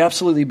we'd be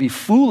absolutely be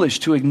foolish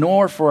to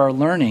ignore for our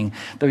learning,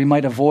 that we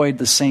might avoid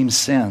the same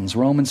sins.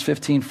 Romans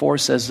 15:4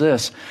 says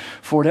this,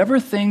 "For whatever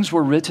things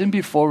were written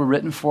before were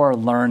written for our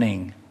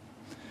learning."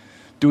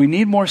 Do we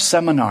need more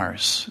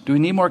seminars? Do we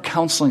need more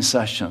counseling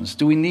sessions?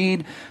 Do we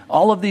need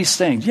all of these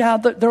things? Yeah,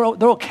 they're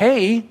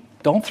okay.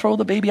 Don't throw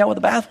the baby out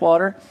with the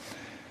bathwater.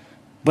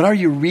 But are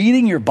you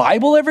reading your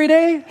Bible every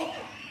day?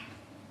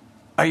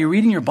 Are you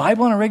reading your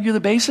Bible on a regular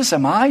basis?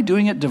 Am I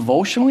doing it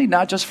devotionally,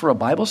 not just for a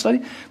Bible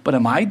study, but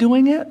am I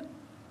doing it?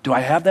 Do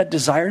I have that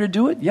desire to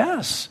do it?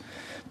 Yes.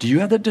 Do you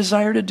have that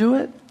desire to do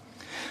it?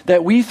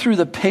 That we, through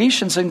the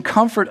patience and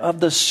comfort of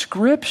the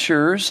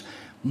Scriptures,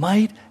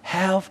 might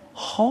have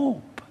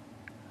hope.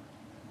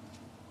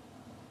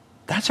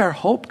 That's our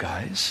hope,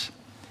 guys.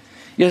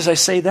 Yet as I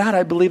say that,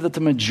 I believe that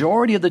the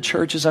majority of the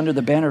churches under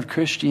the banner of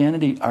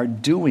Christianity are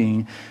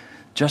doing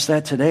just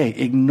that today,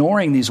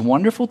 ignoring these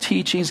wonderful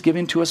teachings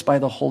given to us by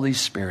the Holy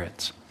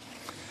Spirit.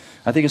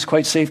 I think it's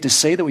quite safe to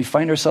say that we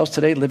find ourselves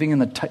today living in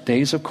the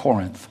days of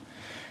Corinth.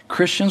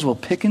 Christians will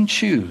pick and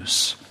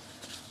choose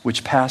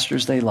which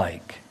pastors they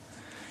like.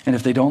 And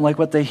if they don't like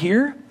what they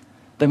hear,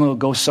 then they'll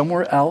go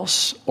somewhere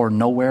else or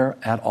nowhere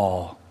at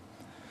all.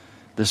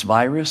 This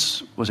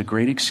virus was a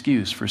great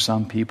excuse for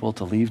some people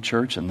to leave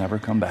church and never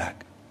come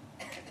back.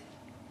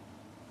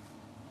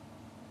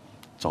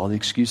 It's all the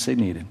excuse they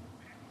needed.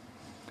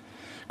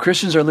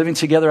 Christians are living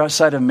together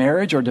outside of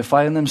marriage or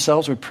defiling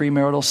themselves with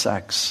premarital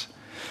sex.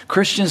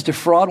 Christians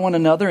defraud one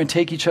another and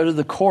take each other to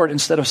the court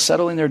instead of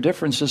settling their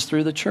differences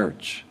through the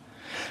church.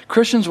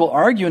 Christians will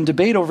argue and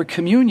debate over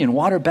communion,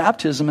 water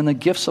baptism, and the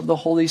gifts of the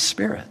Holy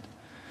Spirit.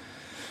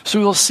 So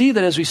we'll see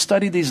that as we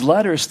study these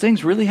letters,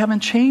 things really haven't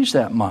changed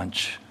that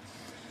much.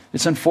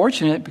 It's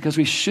unfortunate because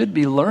we should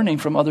be learning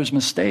from others'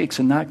 mistakes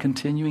and not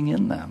continuing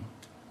in them.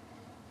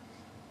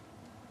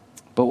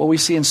 But what we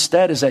see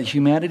instead is that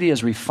humanity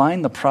has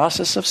refined the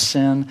process of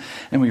sin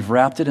and we've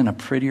wrapped it in a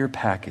prettier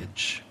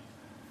package.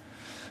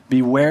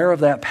 Beware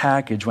of that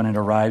package when it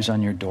arrives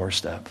on your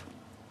doorstep.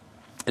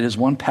 It is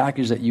one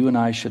package that you and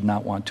I should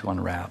not want to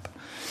unwrap.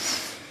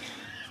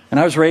 And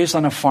I was raised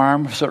on a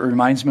farm, so it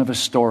reminds me of a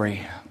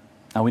story.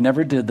 Now, we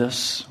never did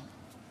this,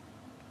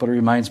 but it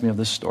reminds me of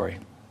this story.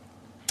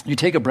 You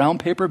take a brown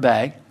paper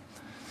bag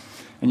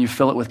and you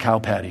fill it with cow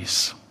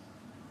patties.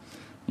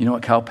 You know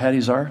what cow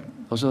patties are?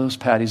 Those are those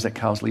patties that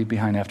cows leave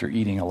behind after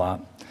eating a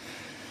lot.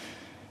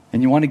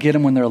 And you want to get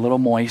them when they're a little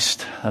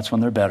moist. That's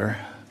when they're better.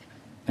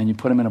 And you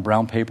put them in a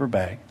brown paper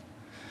bag.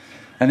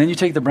 And then you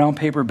take the brown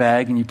paper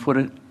bag and you put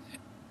it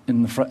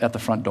in the at the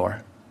front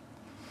door.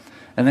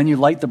 And then you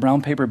light the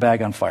brown paper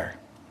bag on fire.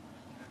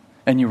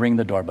 And you ring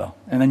the doorbell.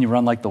 And then you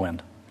run like the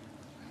wind.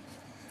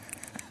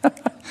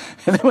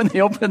 And then when they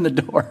open the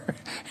door,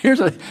 here's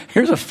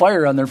a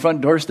fire on their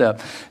front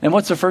doorstep. And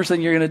what's the first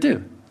thing you're going to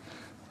do?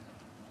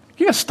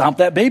 You're going to stomp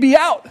that baby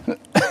out.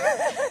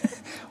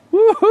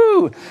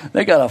 Woohoo!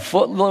 They got a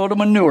footload of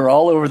manure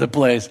all over the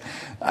place.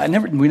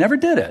 We never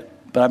did it,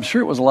 but I'm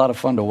sure it was a lot of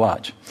fun to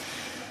watch.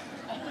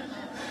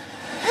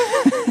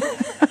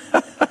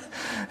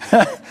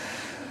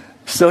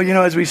 So,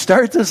 as we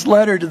start this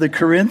letter to the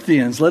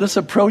Corinthians, let us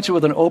approach it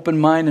with an open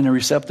mind and a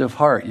receptive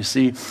heart. You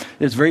see,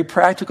 it's a very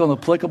practical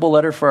and applicable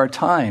letter for our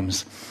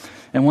times,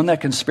 and one that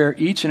can spare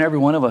each and every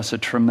one of us a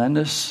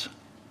tremendous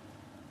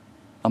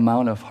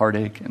amount of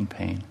heartache and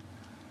pain.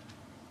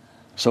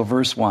 So,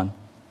 verse 1.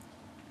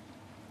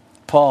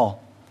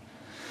 Paul,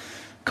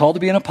 called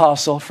to be an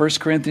apostle, 1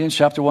 Corinthians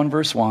chapter 1,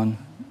 verse 1,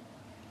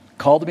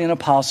 called to be an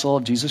apostle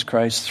of Jesus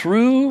Christ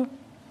through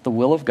the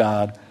will of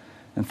God,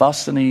 and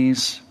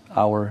Sosthenes,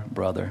 our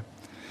brother.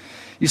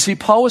 You see,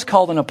 Paul was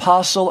called an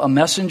apostle, a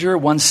messenger,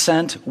 one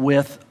sent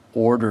with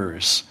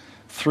orders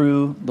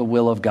through the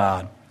will of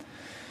God.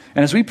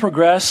 And as we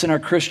progress in our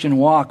Christian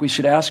walk, we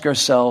should ask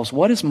ourselves,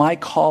 what is my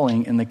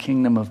calling in the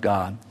kingdom of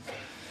God?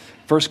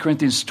 1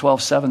 Corinthians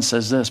 12:7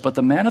 says this, but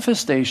the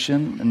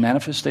manifestation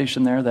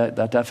there,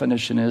 that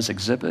definition is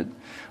exhibit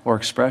or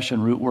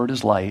expression, root word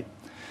is light,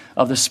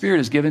 of the Spirit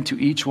is given to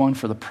each one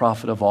for the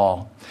profit of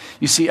all.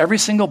 You see, every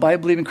single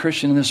Bible-believing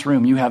Christian in this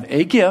room, you have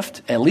a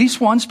gift, at least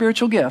one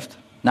spiritual gift,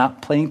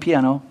 not playing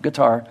piano,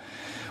 guitar,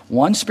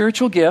 one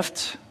spiritual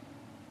gift,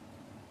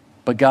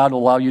 but God will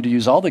allow you to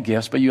use all the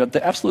gifts, but you have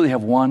to absolutely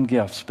have one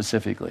gift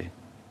specifically.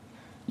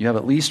 You have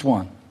at least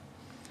one.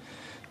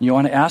 You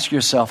want to ask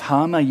yourself,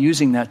 how am I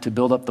using that to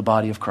build up the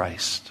body of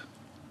Christ?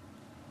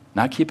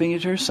 Not keeping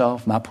it to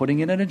yourself, not putting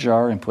it in a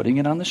jar and putting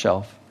it on the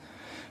shelf.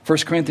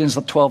 1 Corinthians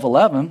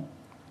 12:11,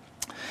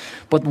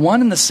 but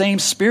one and the same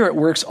Spirit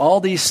works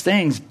all these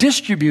things,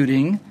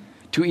 distributing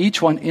to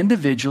each one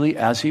individually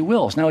as he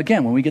wills. Now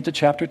again, when we get to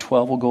chapter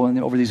 12, we'll go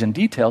over these in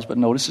details, but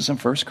notice this in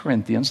 1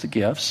 Corinthians, the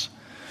gifts.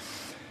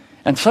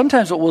 And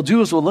sometimes what we'll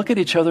do is we'll look at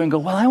each other and go,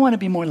 well, I want to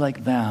be more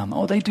like them.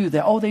 Oh, they do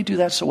that. Oh, they do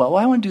that so well.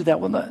 I want to do that.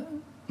 Well,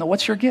 no,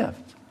 what's your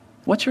gift?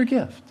 What's your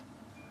gift?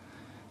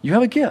 You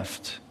have a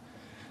gift.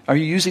 Are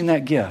you using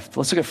that gift?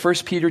 Let's look at 1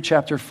 Peter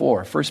chapter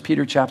 4. 1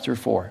 Peter chapter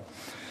 4.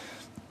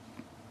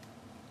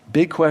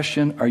 Big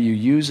question, are you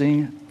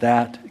using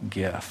that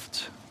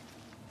gift?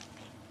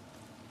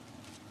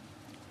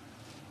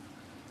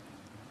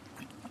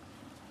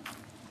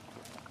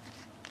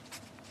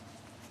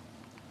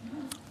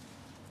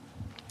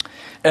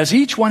 As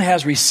each one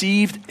has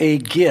received a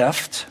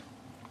gift,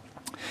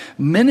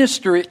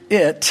 minister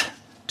it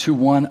to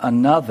one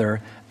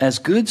another as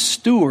good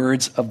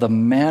stewards of the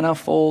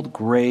manifold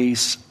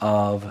grace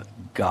of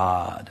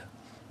God.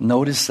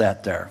 Notice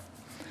that there.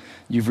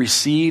 You've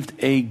received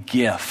a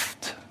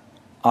gift.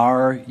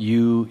 Are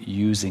you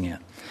using it?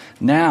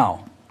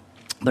 Now,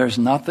 there's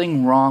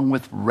nothing wrong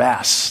with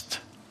rest.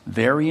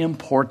 Very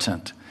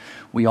important.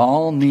 We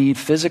all need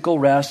physical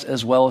rest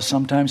as well as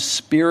sometimes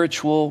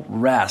spiritual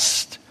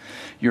rest.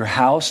 Your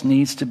house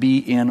needs to be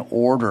in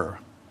order.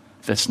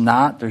 If it's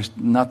not,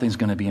 nothing's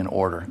going to be in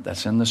order.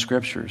 That's in the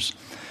scriptures.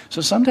 So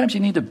sometimes you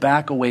need to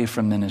back away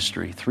from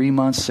ministry, 3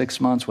 months,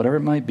 6 months, whatever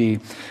it might be.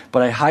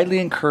 But I highly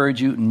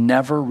encourage you,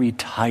 never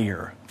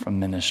retire from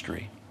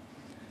ministry.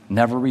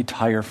 Never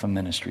retire from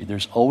ministry.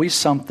 There's always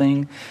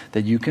something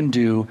that you can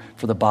do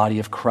for the body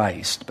of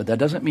Christ. But that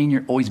doesn't mean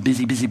you're always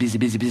busy.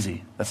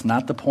 That's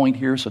not the point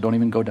here, so don't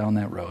even go down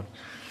that road.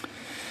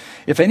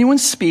 If anyone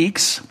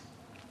speaks,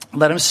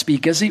 let him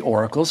speak as the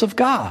oracles of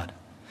God.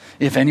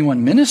 If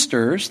anyone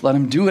ministers, let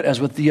him do it as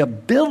with the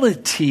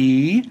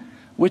ability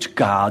which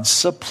God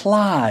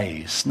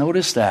supplies.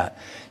 Notice that.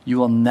 You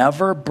will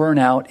never burn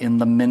out in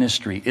the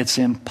ministry. It's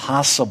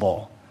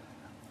impossible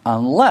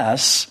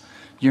unless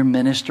you're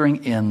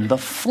ministering in the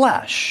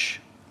flesh.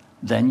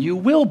 Then you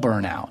will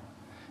burn out.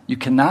 You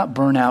cannot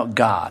burn out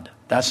God.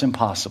 That's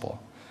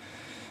impossible.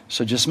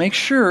 So just make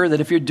sure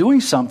that if you're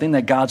doing something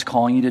that God's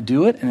calling you to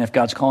do it, and if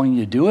God's calling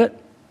you to do it,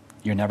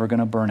 you're never going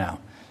to burn out.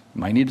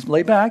 You might need to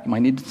lay back. You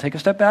might need to take a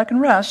step back and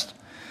rest.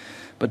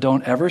 But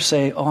don't ever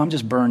say, oh, I'm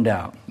just burned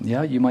out.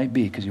 Yeah, you might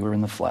be because you were in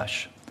the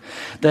flesh.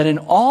 That in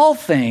all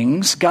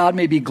things God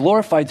may be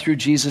glorified through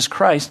Jesus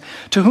Christ,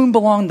 to whom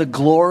belong the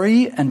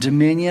glory and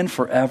dominion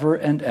forever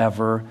and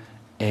ever.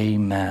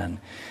 Amen.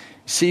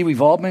 See, we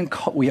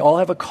all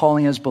have a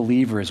calling as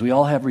believers. We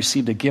all have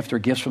received a gift or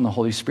gifts from the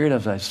Holy Spirit,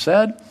 as I've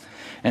said.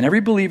 And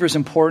every believer is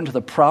important to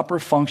the proper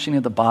functioning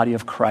of the body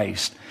of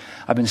Christ.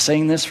 I've been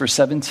saying this for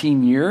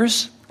 17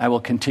 years. I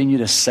will continue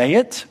to say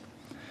it.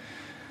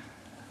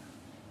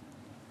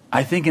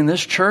 I think in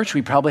this church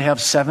we probably have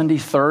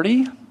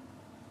 70-30.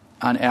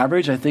 On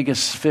average, I think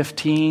it's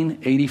 15,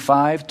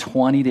 85,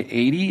 20 to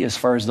 80 as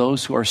far as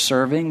those who are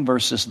serving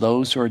versus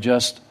those who are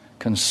just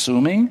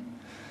consuming.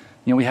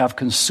 You know, we have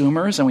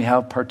consumers and we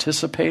have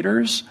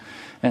participators.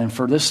 And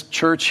for this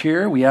church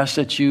here, we ask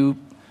that you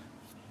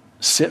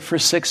sit for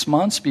 6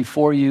 months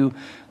before you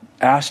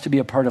ask to be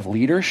a part of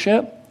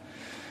leadership.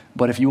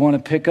 But if you want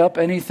to pick up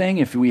anything,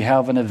 if we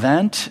have an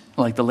event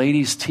like the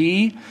ladies'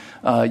 tea,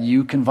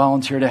 you can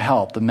volunteer to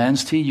help. The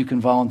men's tea, you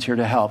can volunteer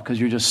to help because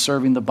you're just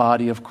serving the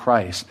body of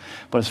Christ.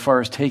 But as far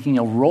as taking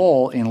a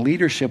role in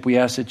leadership, we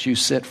ask that you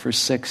sit for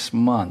 6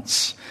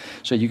 months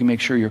so you can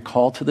make sure you're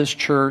called to this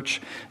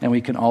church, and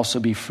we can also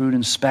be fruit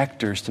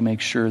inspectors to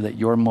make sure that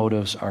your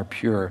motives are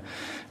pure,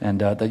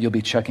 and that you'll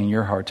be checking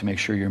your heart to make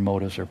sure your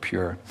motives are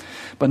pure.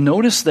 But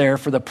notice there,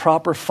 for the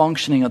proper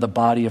functioning of the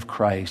body of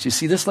Christ. You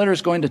see, this letter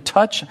is going to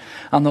touch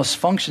on those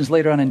functions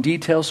later on in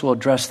detail, so we'll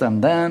address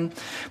them then.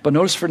 But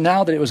notice for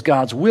now that it was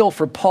God's will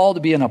for Paul to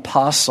be an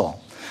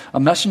apostle, a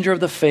messenger of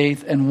the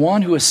faith, and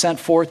one who is sent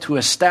forth to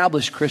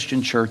establish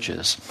Christian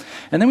churches.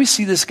 And then we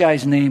see this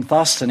guy's name,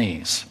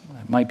 Sosthenes.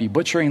 I might be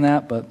butchering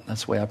that, but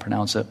that's the way I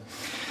pronounce it.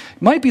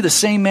 Might be the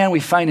same man we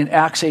find in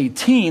Acts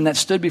 18 that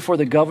stood before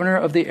the governor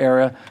of the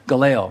era,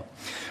 Gallio.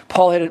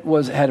 Paul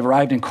had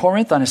arrived in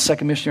Corinth on his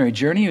second missionary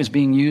journey. He was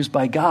being used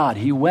by God.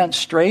 He went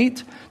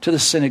straight to the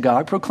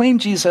synagogue,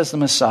 proclaimed Jesus as the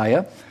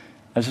Messiah,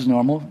 as his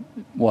normal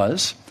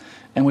was,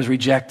 and was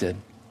rejected.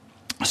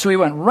 So he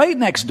went right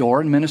next door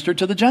and ministered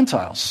to the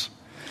Gentiles.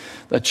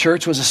 The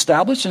church was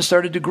established and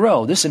started to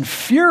grow. This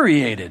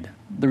infuriated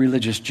the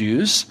religious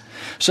Jews,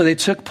 so they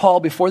took Paul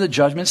before the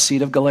judgment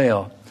seat of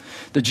Gallio.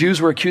 The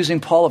Jews were accusing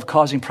Paul of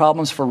causing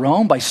problems for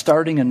Rome by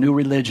starting a new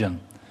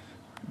religion.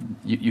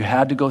 You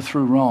had to go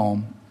through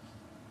Rome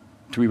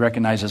to be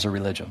recognized as a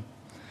religion.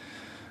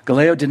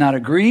 Gallio did not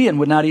agree and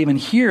would not even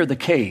hear the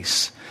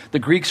case. The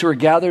Greeks who were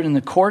gathered in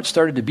the court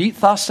started to beat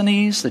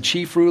Sosthenes, the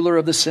chief ruler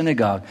of the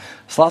synagogue.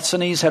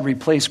 Sosthenes had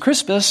replaced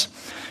Crispus,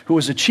 who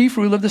was the chief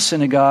ruler of the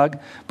synagogue,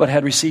 but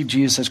had received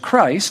Jesus as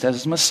Christ, as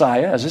his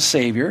Messiah, as his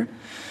Savior.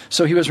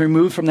 So he was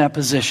removed from that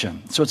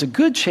position. So it's a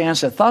good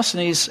chance that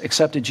Sosthenes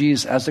accepted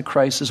Jesus as the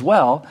Christ as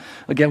well.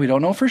 Again, we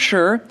don't know for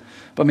sure,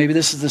 but maybe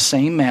this is the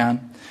same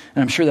man.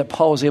 And I'm sure that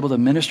Paul was able to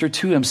minister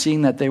to him,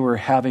 seeing that they were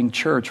having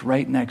church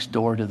right next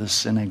door to the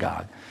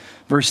synagogue.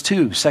 Verse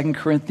 2, 2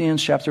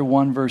 Corinthians chapter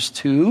 1, verse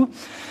 2.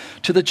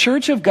 To the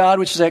church of God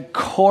which is at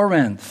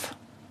Corinth.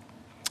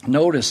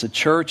 Notice, the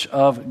church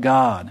of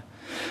God.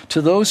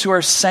 To those who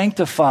are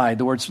sanctified.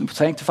 The word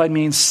sanctified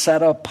means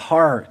set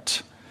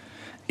apart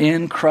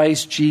in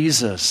Christ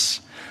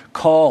Jesus.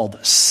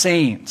 Called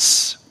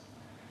saints.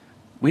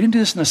 We didn't do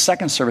this in the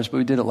second service, but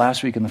we did it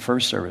last week in the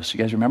first service. You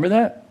guys remember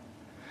that?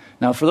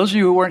 Now, for those of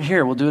you who weren't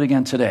here, we'll do it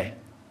again today.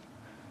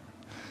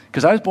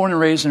 Because I was born and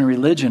raised in a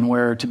religion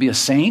where to be a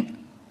saint,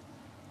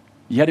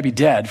 you had to be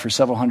dead for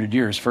several hundred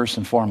years, first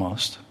and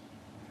foremost.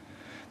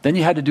 Then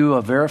you had to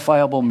do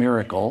verifiable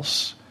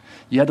miracles.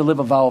 You had to live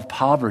a vow of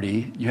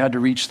poverty. You had to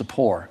reach the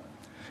poor.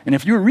 And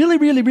if you were a really,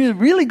 really, really,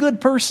 really good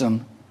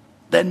person,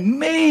 then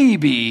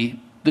maybe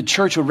the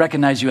church would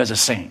recognize you as a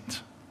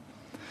saint.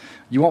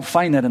 You won't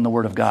find that in the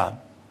Word of God.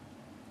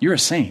 You're a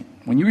saint.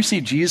 When you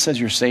receive Jesus as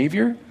your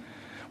Savior,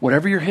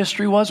 whatever your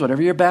history was,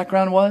 whatever your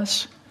background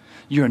was,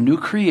 you're a new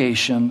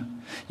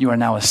creation. You are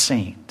now a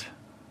saint.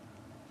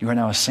 You are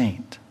now a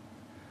saint.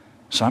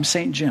 So I'm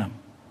Saint Jim.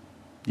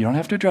 You don't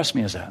have to address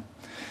me as that.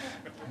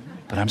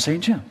 But I'm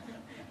Saint Jim.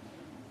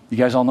 You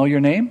guys all know your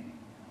name?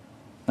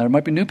 Now, there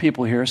might be new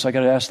people here, so I got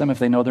to ask them if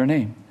they know their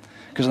name.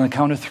 Because on the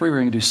count of 3, we're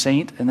going to do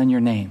saint and then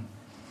your name.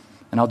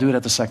 And I'll do it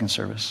at the second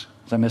service,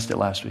 because I missed it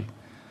last week.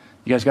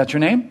 You guys got your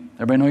name?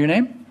 Everybody know your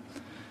name?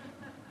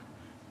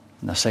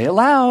 Now say it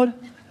loud.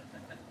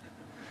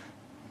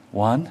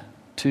 1,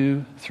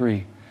 2,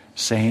 3.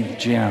 Saint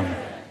Jim.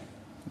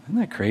 Isn't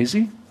that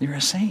crazy? You're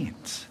a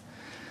saint.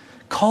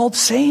 Called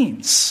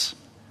saints.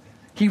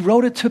 He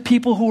wrote it to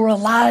people who were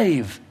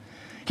alive.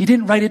 He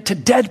didn't write it to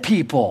dead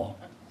people.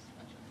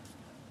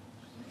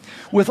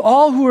 With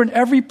all who are in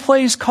every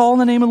place, call in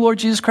the name of the Lord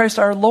Jesus Christ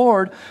our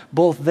Lord,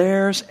 both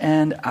theirs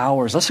and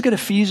ours. Let's look at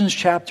Ephesians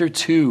chapter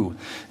 2.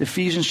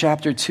 Ephesians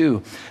chapter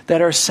 2.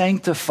 That are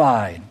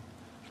sanctified.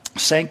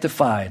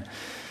 Sanctified.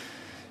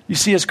 You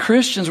see, as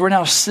Christians, we're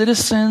now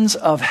citizens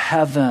of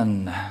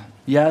heaven.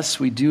 Yes,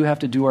 we do have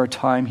to do our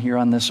time here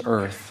on this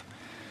earth.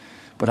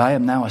 But I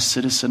am now a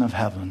citizen of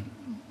heaven.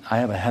 I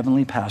have a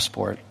heavenly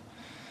passport.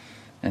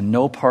 And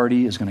no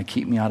party is going to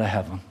keep me out of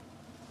heaven.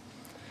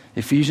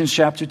 Ephesians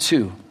chapter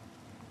 2.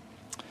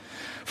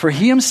 For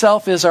he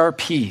himself is our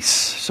peace.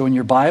 So in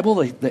your Bible,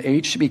 the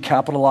H should be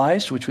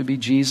capitalized, which would be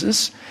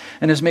Jesus,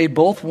 and has made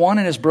both one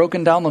and has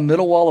broken down the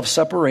middle wall of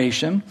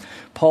separation.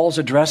 Paul's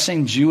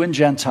addressing Jew and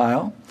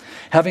Gentile.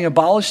 Having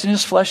abolished in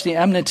his flesh the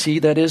enmity,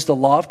 that is, the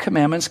law of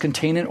commandments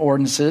contained in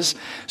ordinances,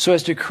 so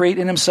as to create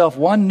in himself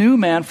one new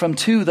man from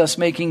two, thus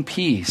making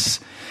peace,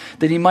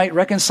 that he might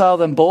reconcile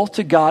them both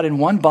to God in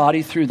one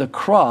body through the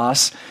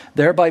cross,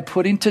 thereby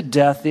putting to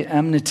death the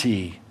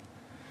enmity.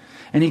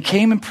 And he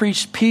came and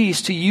preached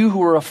peace to you who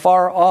were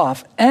afar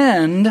off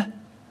and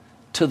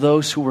to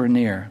those who were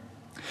near.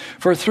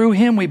 For through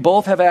him we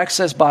both have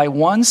access by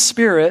one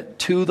Spirit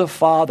to the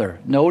Father.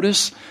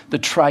 Notice the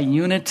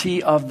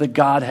triunity of the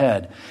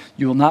Godhead.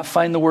 You will not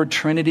find the word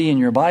Trinity in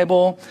your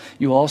Bible.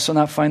 You will also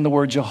not find the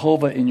word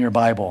Jehovah in your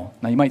Bible.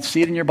 Now you might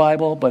see it in your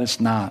Bible, but it's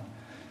not.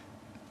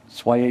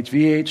 It's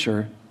YHVH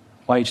or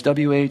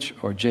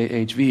YHWH or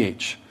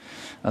JHVH.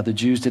 The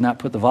Jews did not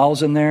put the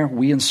vowels in there.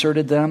 We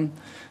inserted them.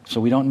 So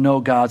we don't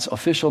know God's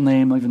official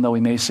name, even though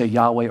we may say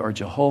Yahweh or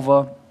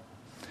Jehovah.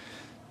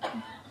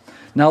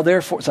 Now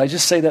therefore, so I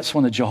just say that's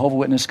when the Jehovah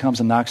Witness comes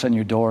and knocks on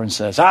your door and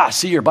says,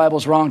 see, your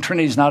Bible's wrong.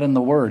 Trinity's not in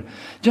the Word.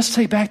 Just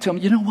say back to him,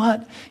 you know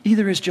what?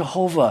 Either is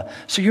Jehovah.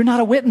 So you're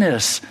not a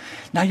witness.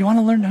 Now you want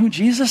to learn who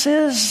Jesus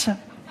is?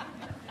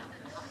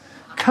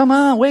 Come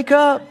on, wake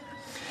up.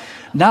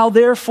 Now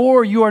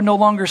therefore, you are no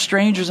longer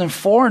strangers and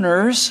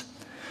foreigners,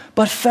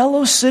 but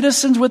fellow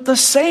citizens with the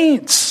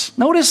saints.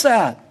 Notice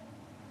that.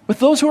 With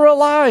those who are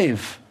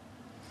alive,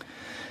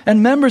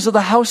 and members of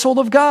the household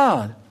of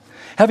God,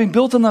 having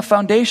built on the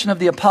foundation of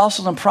the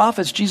apostles and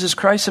prophets, Jesus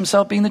Christ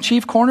himself being the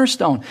chief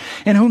cornerstone,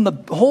 in whom the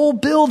whole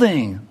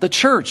building, the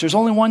church, there's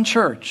only one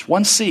church,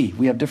 one C.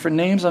 We have different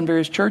names on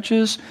various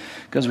churches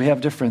because we have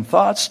different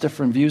thoughts,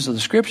 different views of the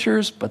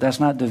scriptures, but that's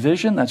not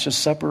division, that's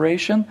just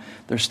separation.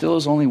 There still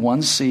is only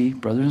one C,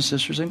 brothers and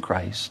sisters in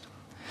Christ.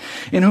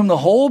 In whom the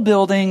whole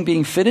building,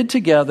 being fitted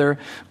together,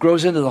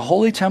 grows into the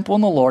holy temple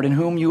in the Lord, in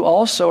whom you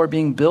also are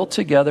being built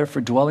together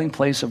for dwelling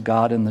place of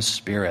God in the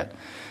Spirit.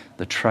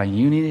 The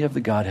triunity of the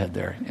Godhead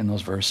there in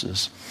those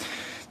verses.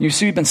 You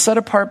see, we've been set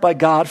apart by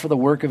God for the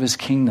work of his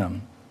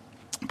kingdom.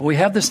 But we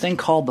have this thing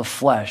called the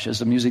flesh as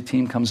the music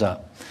team comes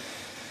up.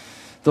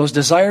 Those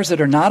desires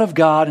that are not of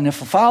God, and if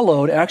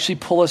followed, actually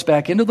pull us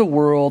back into the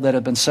world that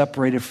have been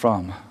separated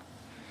from.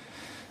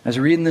 As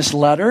we read in this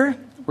letter,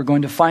 we're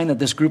going to find that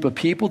this group of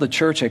people, the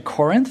church at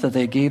Corinth, that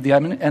they gave the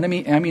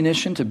enemy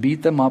ammunition to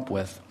beat them up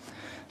with.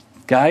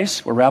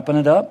 Guys, we're wrapping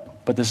it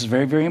up, but this is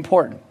very, very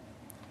important.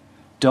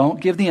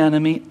 Don't give the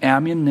enemy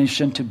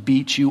ammunition to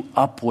beat you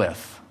up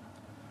with.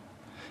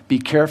 Be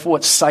careful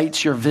what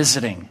sites you're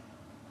visiting.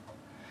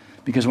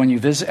 Because when you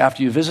visit,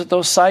 after you visit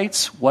those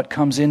sites, what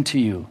comes into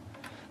you?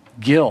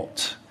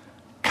 Guilt,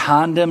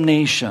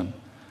 condemnation.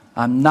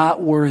 I'm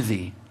not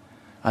worthy.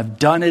 I've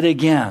done it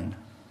again.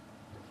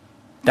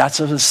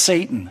 That's of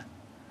Satan.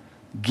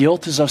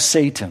 Guilt is of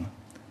Satan.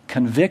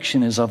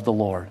 Conviction is of the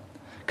Lord.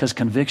 Because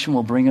conviction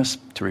will bring us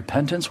to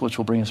repentance, which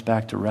will bring us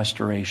back to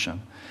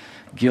restoration.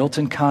 Guilt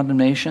and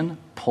condemnation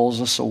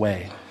pulls us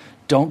away.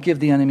 Don't give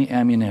the enemy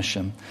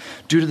ammunition.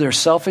 Due to their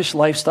selfish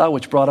lifestyle,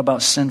 which brought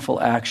about sinful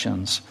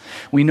actions.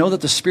 We know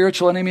that the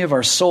spiritual enemy of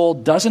our soul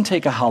doesn't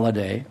take a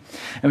holiday.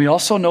 And we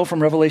also know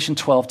from Revelation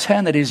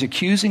 12:10 that he's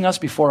accusing us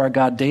before our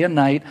God day and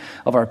night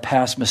of our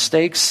past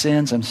mistakes,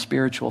 sins, and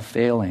spiritual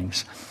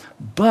failings.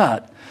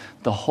 But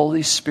the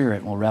Holy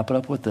Spirit, we'll wrap it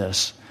up with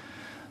this,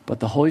 but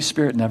the Holy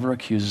Spirit never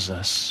accuses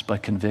us,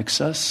 but convicts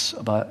us,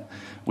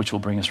 which will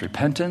bring us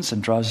repentance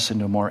and draws us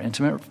into a more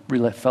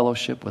intimate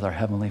fellowship with our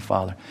Heavenly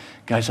Father.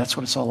 Guys, that's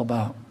what it's all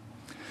about.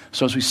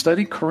 So as we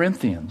study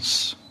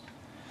Corinthians,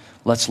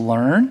 let's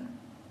learn,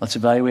 let's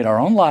evaluate our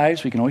own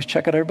lives. We can always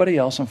check out everybody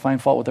else and find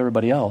fault with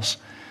everybody else.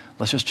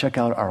 Let's just check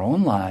out our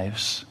own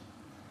lives.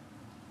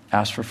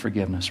 Ask for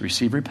forgiveness.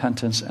 Receive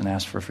repentance and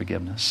ask for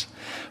forgiveness.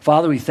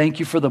 Father, we thank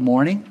you for the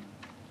morning.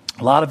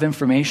 A lot of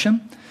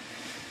information.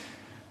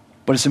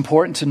 But it's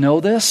important to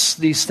know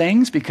these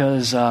things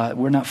because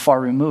we're not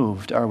far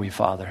removed, are we,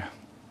 Father?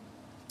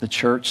 The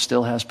church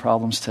still has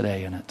problems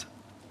today in it.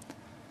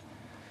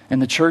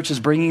 And the church is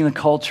bringing the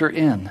culture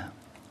in.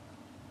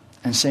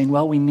 and saying,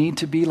 well, we need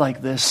to be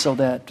like this so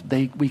that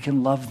we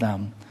can love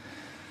them,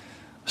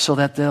 so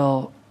that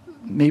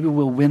maybe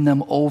we'll win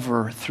them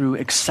over through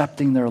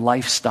accepting their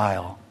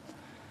lifestyle,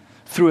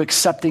 through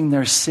accepting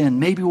their sin.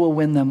 Maybe we'll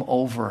win them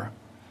over.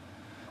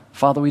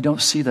 Father, we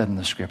don't see that in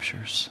the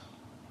Scriptures.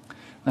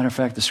 Matter of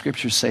fact, the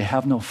Scriptures say,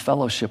 have no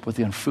fellowship with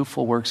the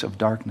unfruitful works of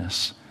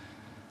darkness,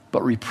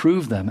 but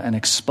reprove them and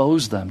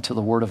expose them to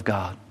the Word of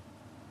God.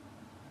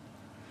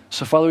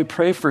 So, Father, we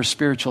pray for a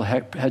spiritual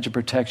hedge of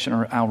protection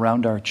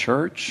around our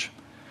church,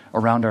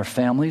 around our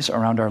families,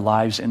 around our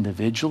lives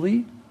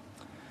individually,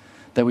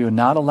 that we would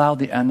not allow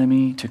the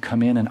enemy to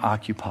come in and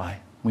occupy.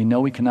 We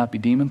know we cannot be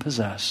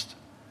demon-possessed,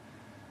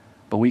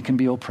 but we can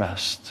be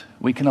oppressed.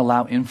 We can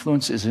allow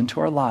influences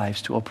into our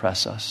lives to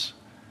oppress us.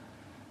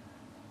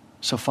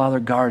 So, Father,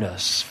 guard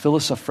us. Fill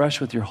us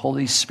afresh with your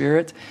Holy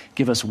Spirit.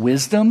 Give us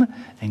wisdom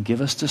and give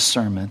us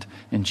discernment.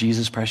 In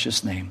Jesus'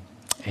 precious name,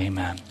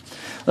 amen.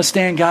 Let's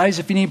stand, guys.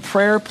 If you need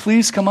prayer,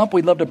 please come up.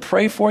 We'd love to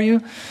pray for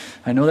you.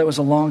 I know that was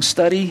a long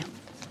study.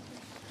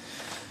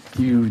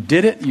 You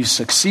did it. You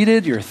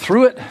succeeded. You're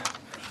through it.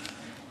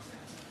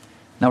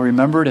 Now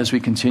remember it as we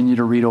continue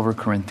to read over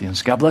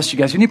Corinthians. God bless you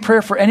guys. If you need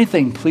prayer for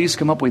anything, please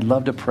come up. We'd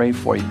love to pray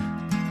for you.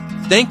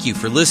 Thank you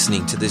for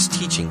listening to this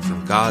teaching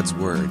from God's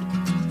Word.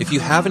 If you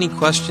have any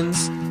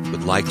questions,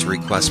 would like to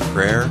request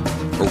prayer,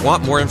 or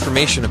want more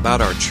information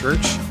about our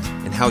church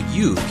and how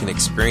you can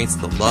experience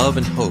the love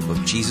and hope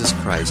of Jesus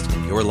Christ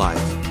in your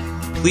life,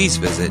 please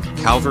visit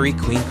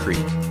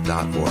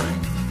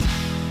calvaryqueencreek.org.